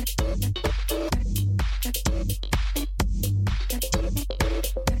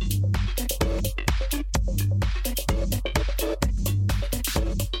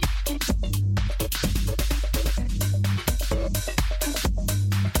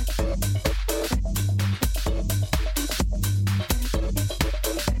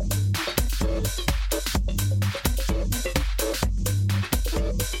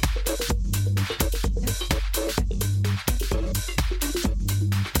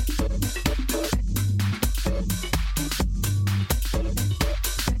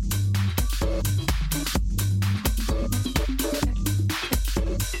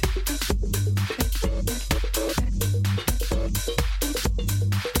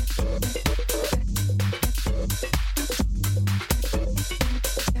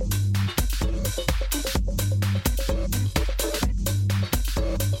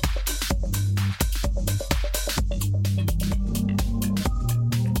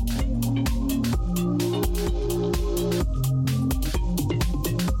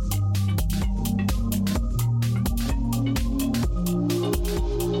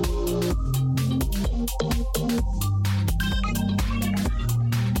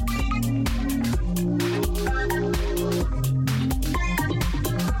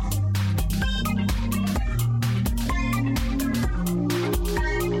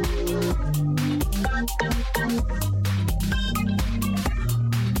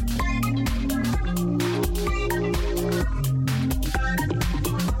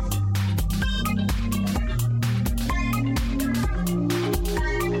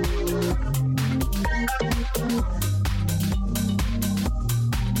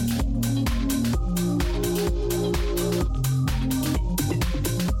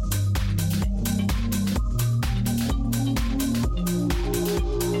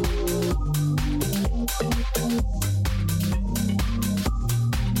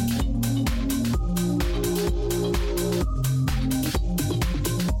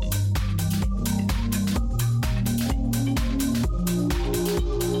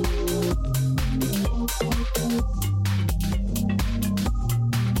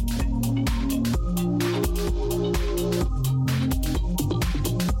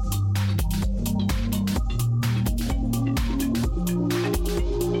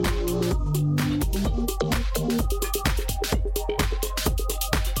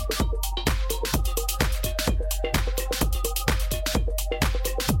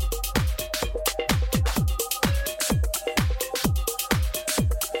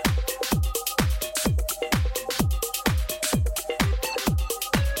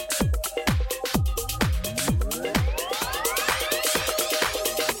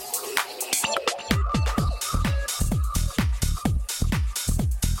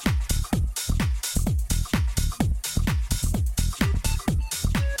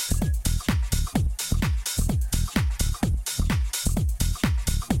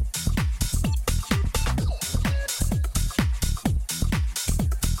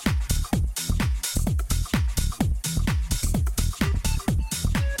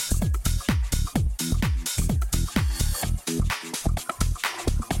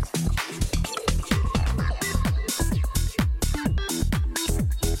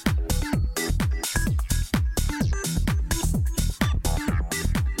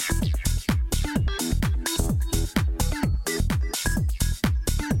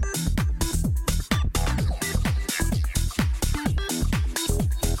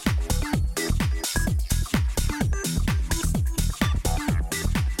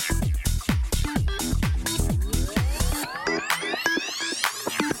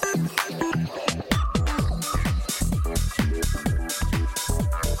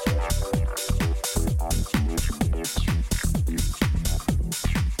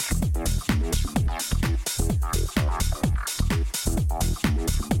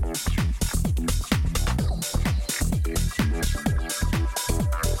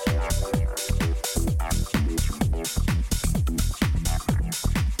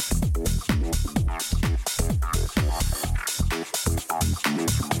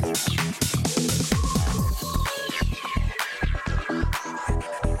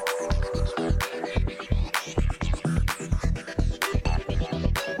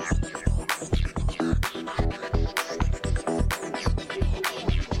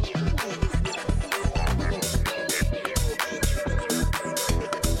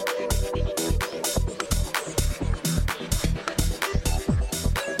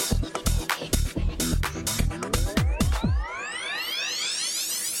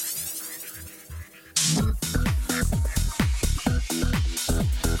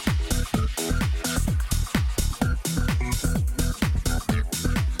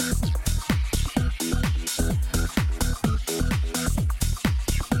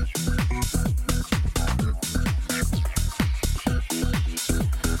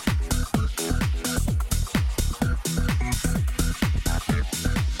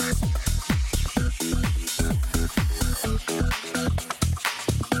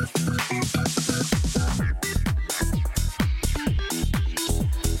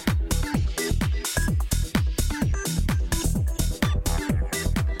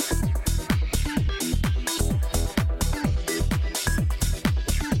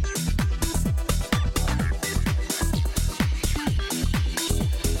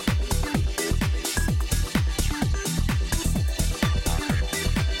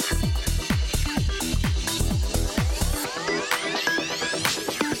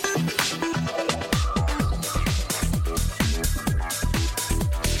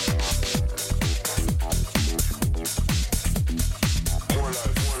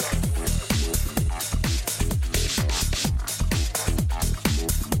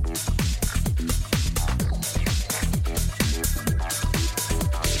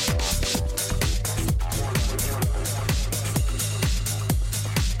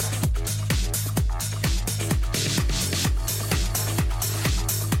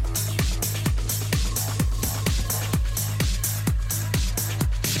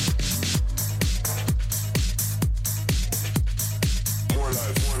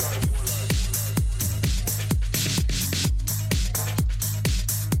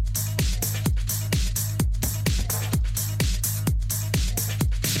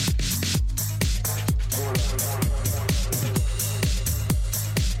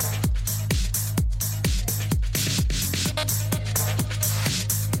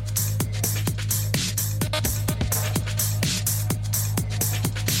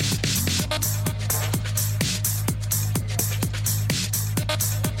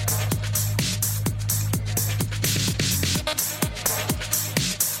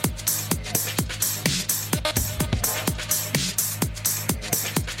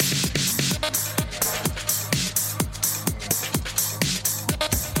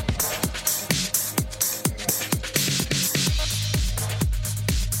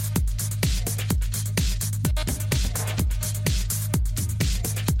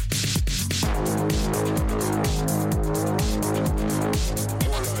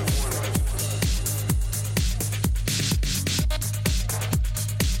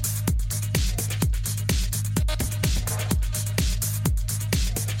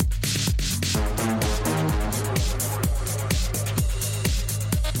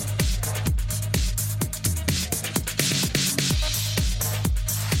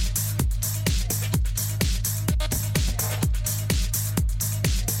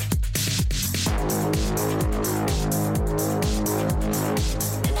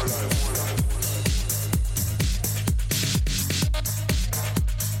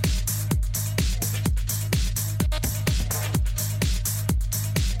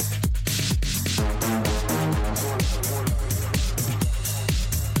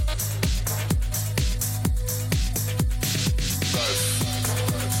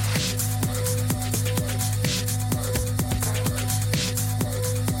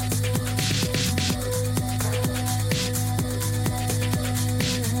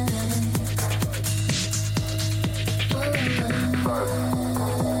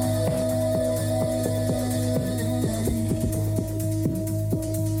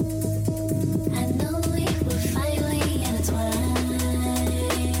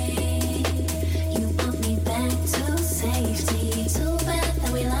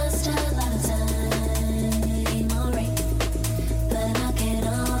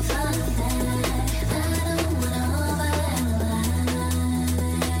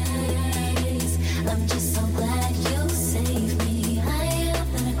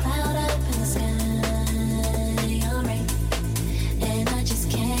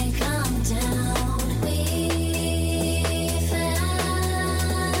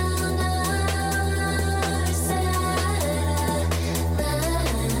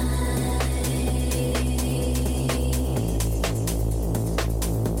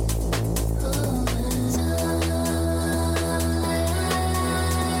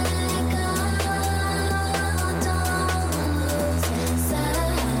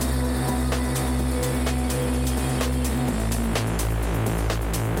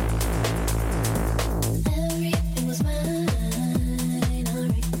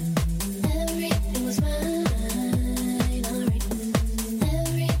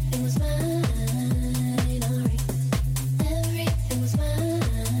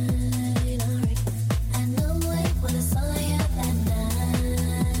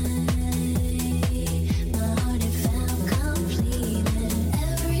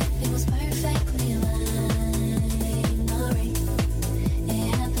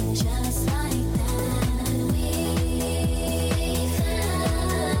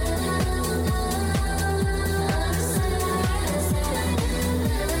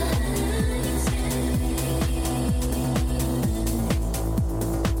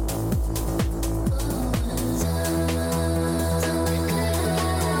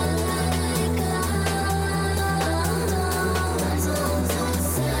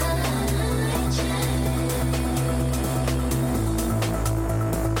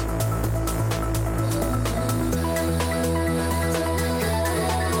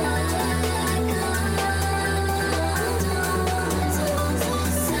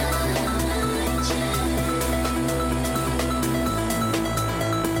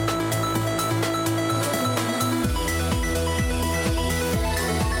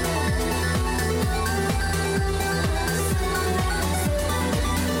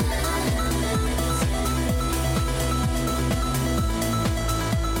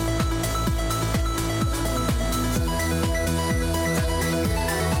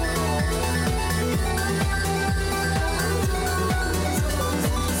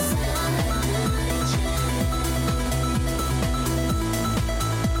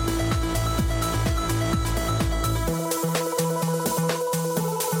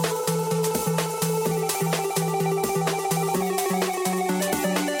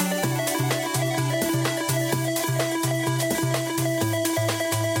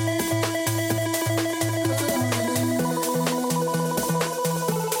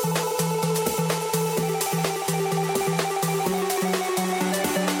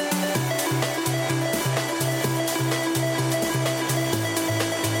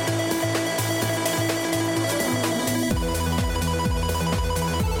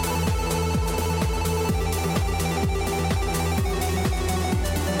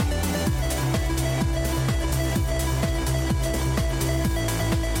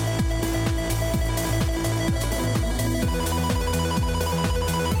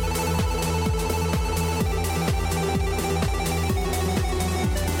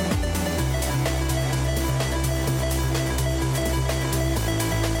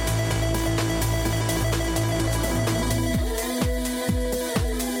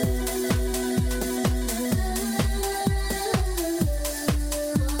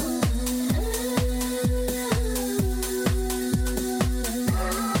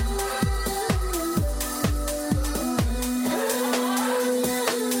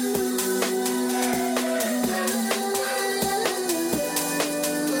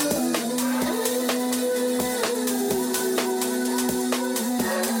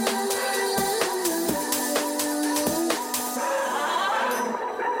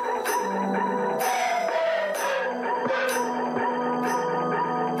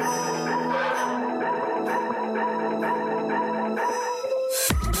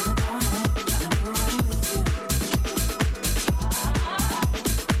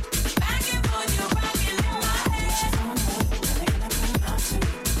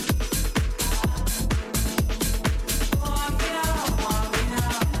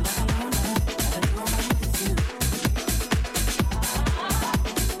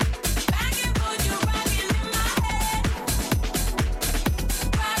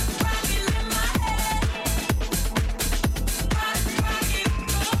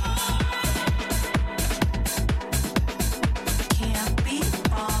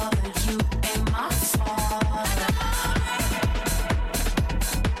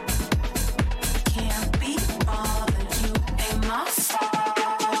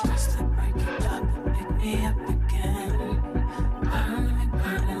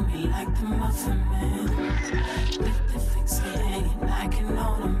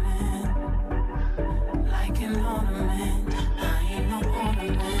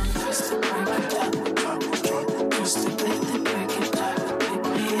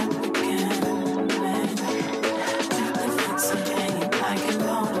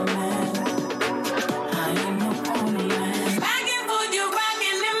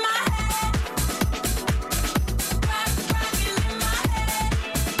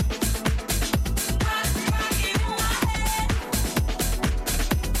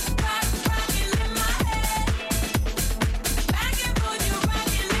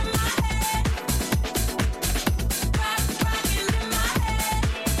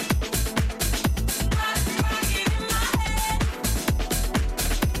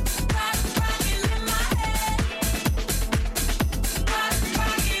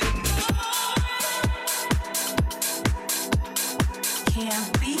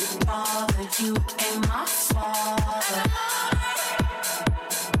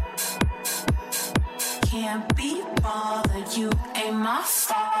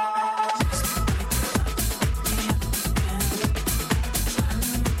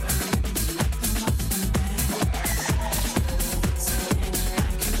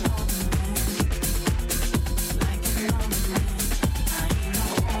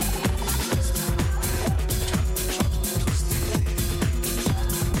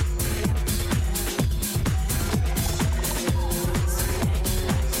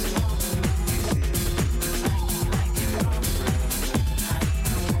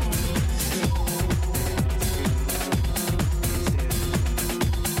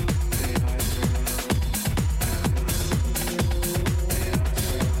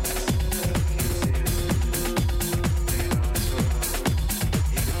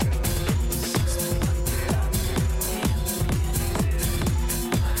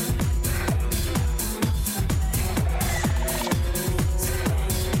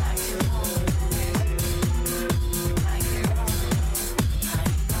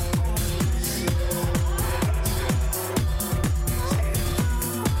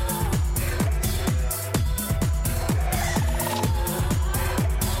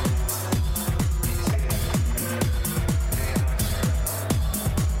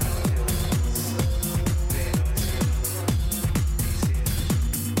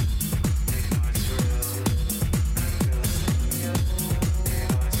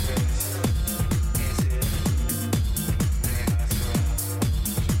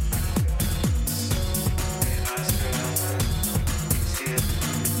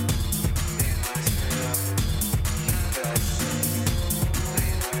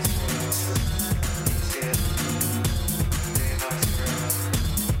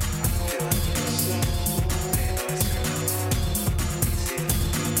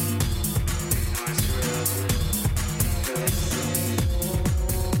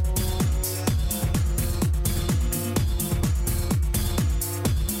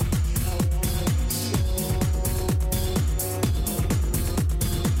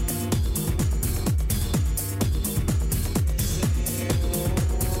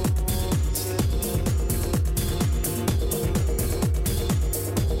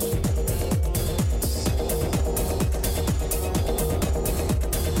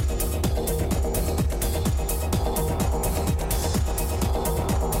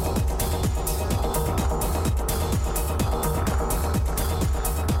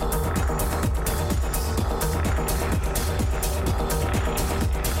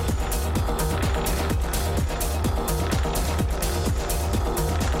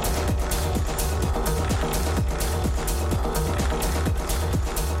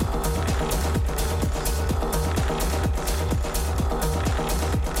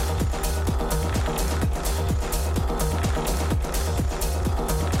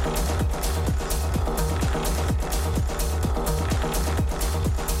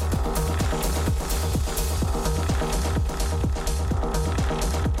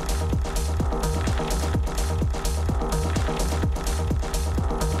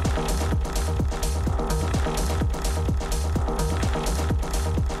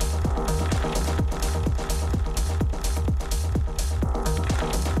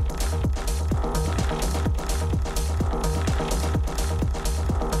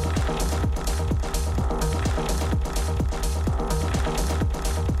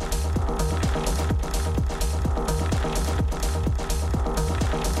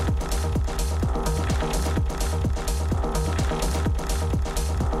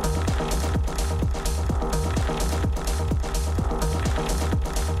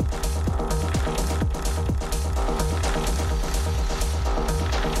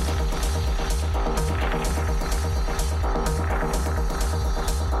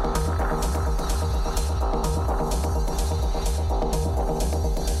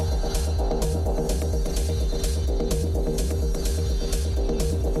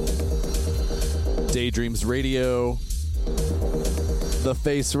 Daydreams Radio, The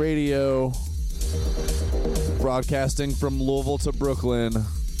Face Radio, broadcasting from Louisville to Brooklyn.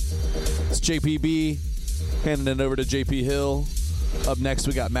 It's JPB, handing it over to JP Hill. Up next,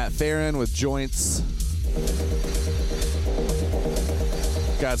 we got Matt Farron with Joints.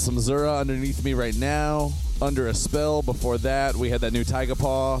 Got some Zura underneath me right now. Under a Spell. Before that, we had that new Tyga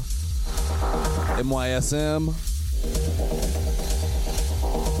Paw. MYSM.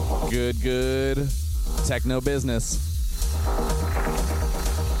 Good techno business.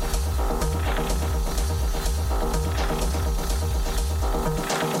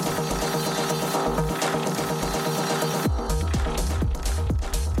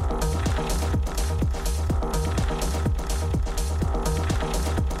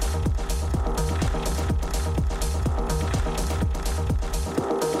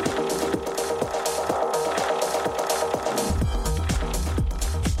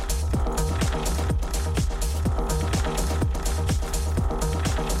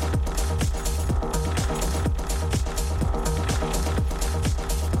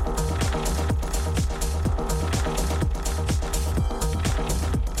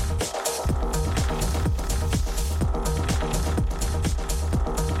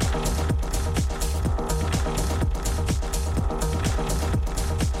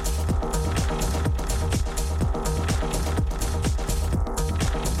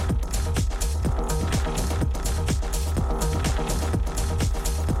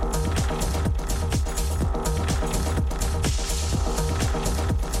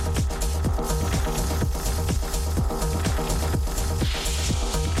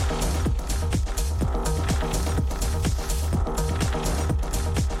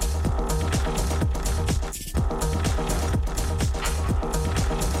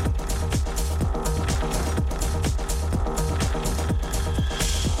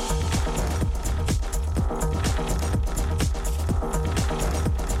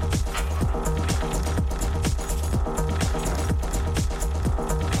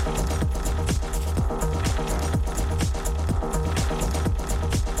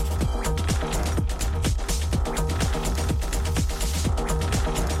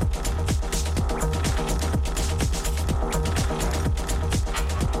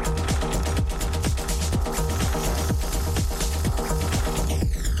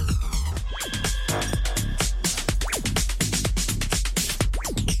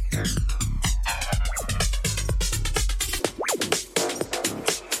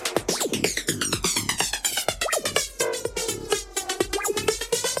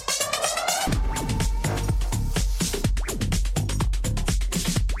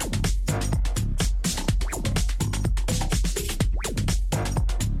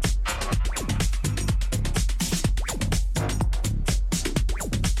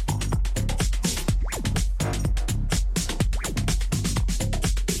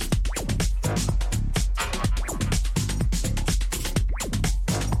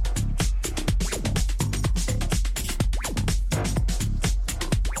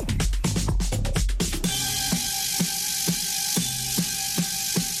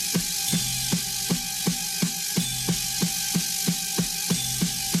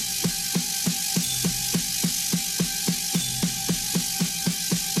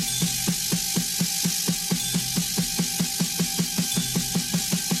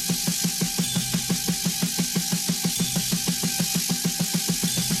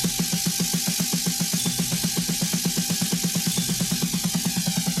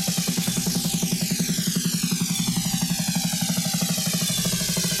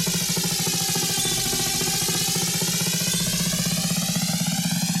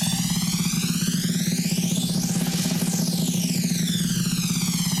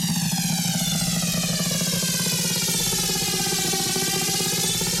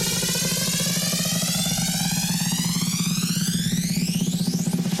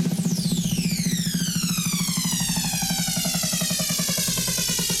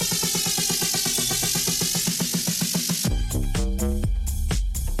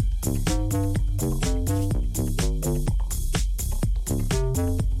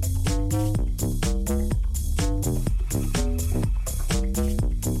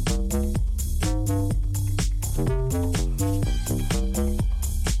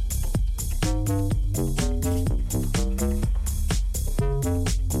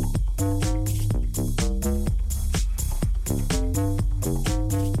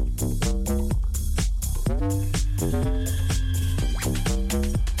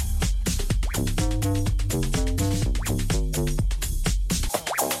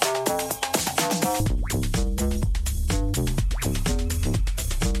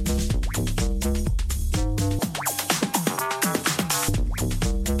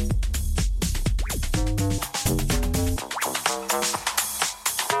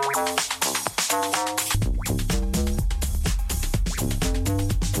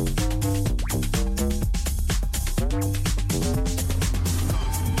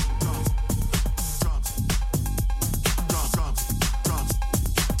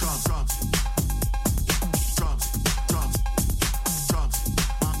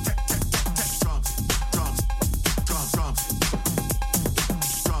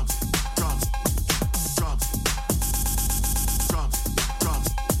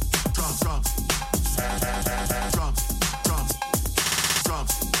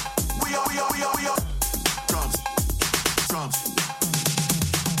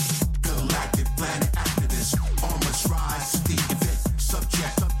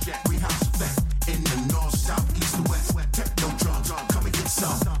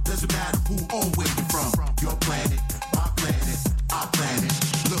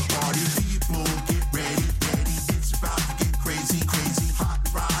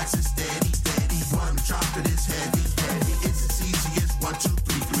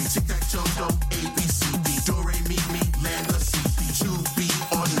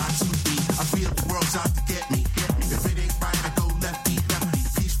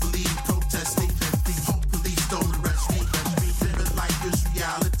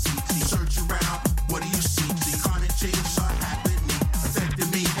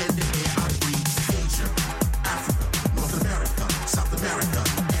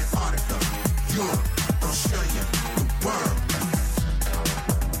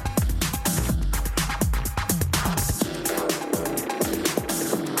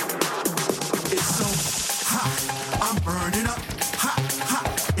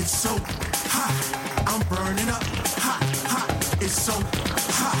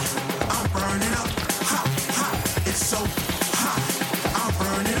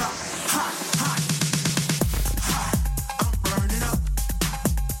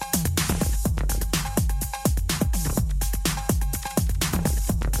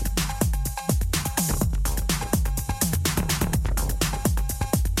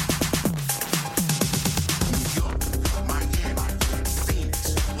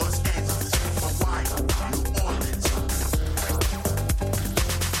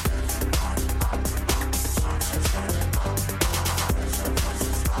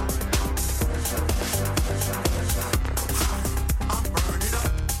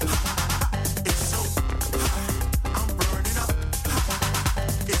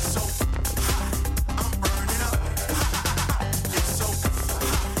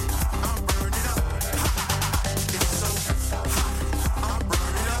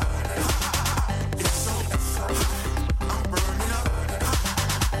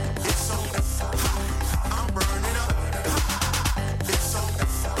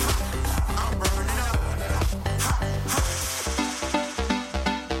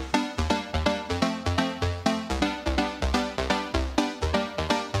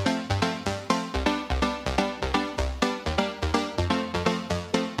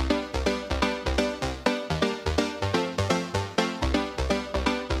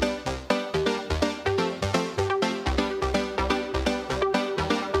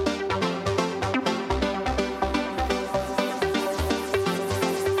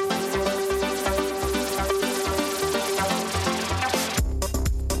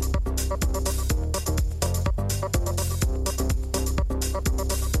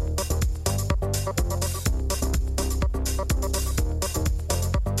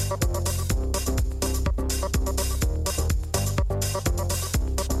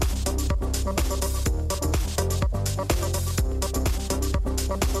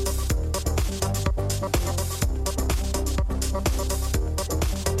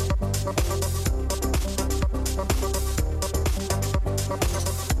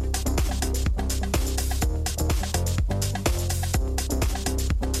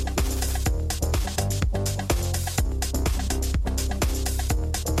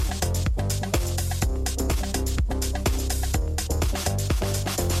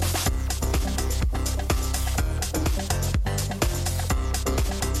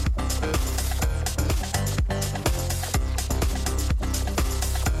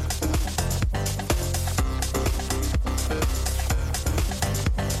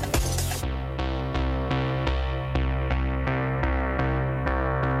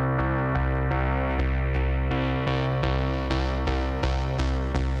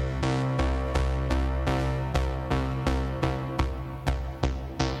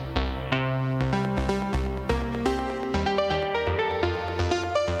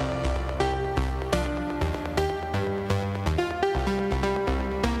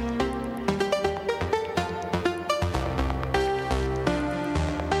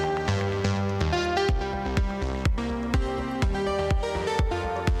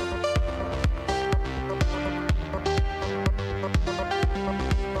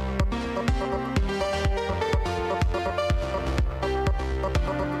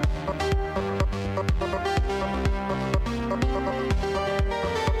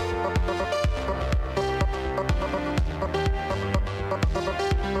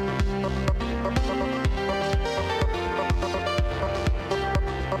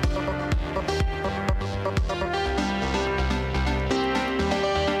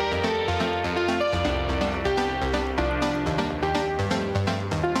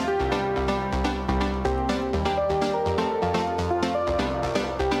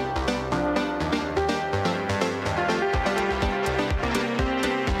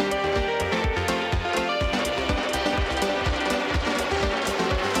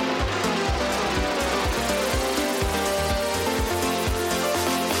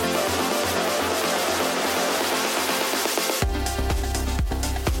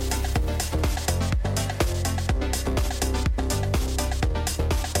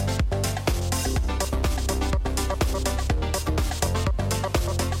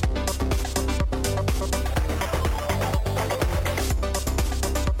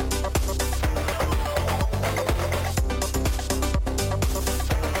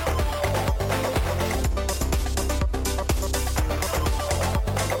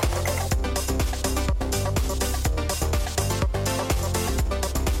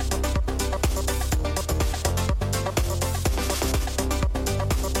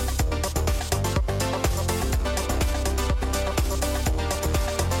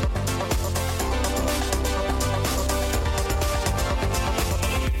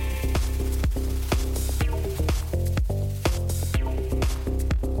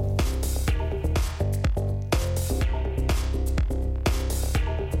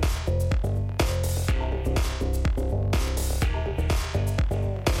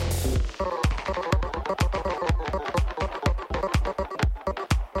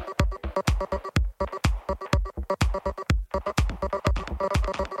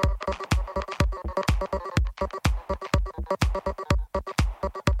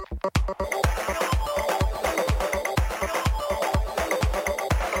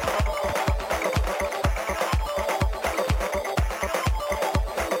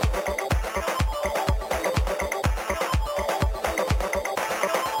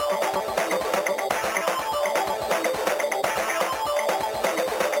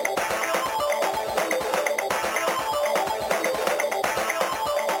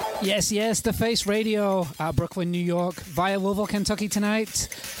 Yes, The Face Radio at Brooklyn, New York, via Louisville, Kentucky tonight.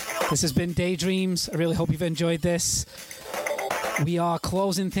 This has been Daydreams. I really hope you've enjoyed this. We are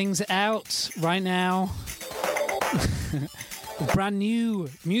closing things out right now. Brand new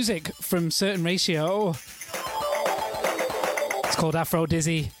music from Certain Ratio. It's called Afro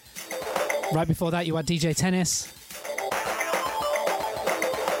Dizzy. Right before that, you had DJ Tennis.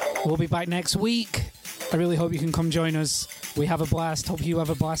 We'll be back next week. I really hope you can come join us. We have a blast. Hope you have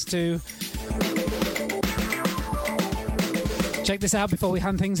a blast too. Check this out before we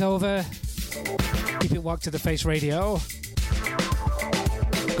hand things over. Keep it locked to The Face Radio.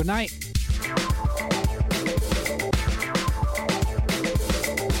 Good night.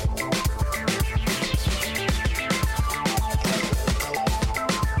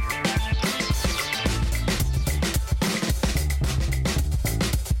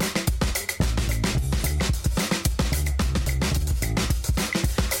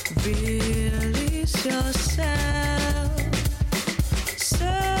 Release yourself.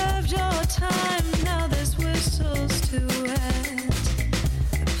 Served your time. Now there's whistles to wet.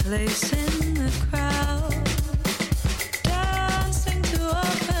 A place in the crowd. Dancing too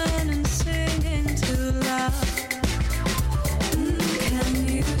often and singing too loud. Can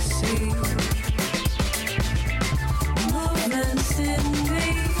you see movements in me?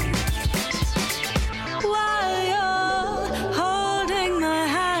 While you're holding my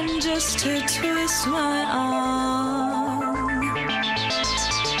hand just to twist my arm.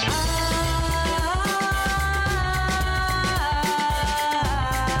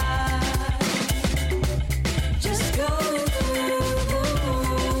 Just go through the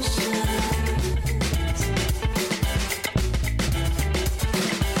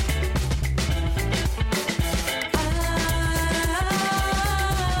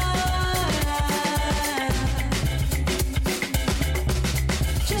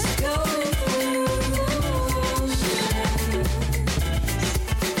just go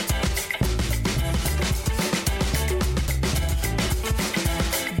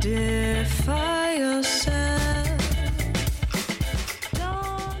defy yourself.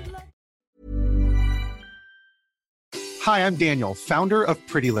 Hi, I'm Daniel, founder of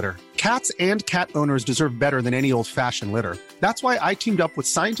Pretty Litter. Cats and cat owners deserve better than any old-fashioned litter. That's why I teamed up with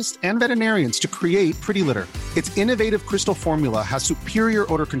scientists and veterinarians to create Pretty Litter. Its innovative crystal formula has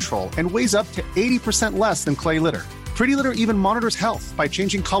superior odor control and weighs up to 80% less than clay litter. Pretty Litter even monitors health by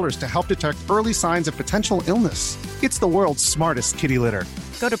changing colors to help detect early signs of potential illness. It's the world's smartest kitty litter.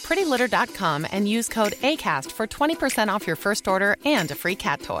 Go to prettylitter.com and use code ACAST for 20% off your first order and a free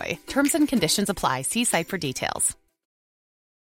cat toy. Terms and conditions apply. See site for details.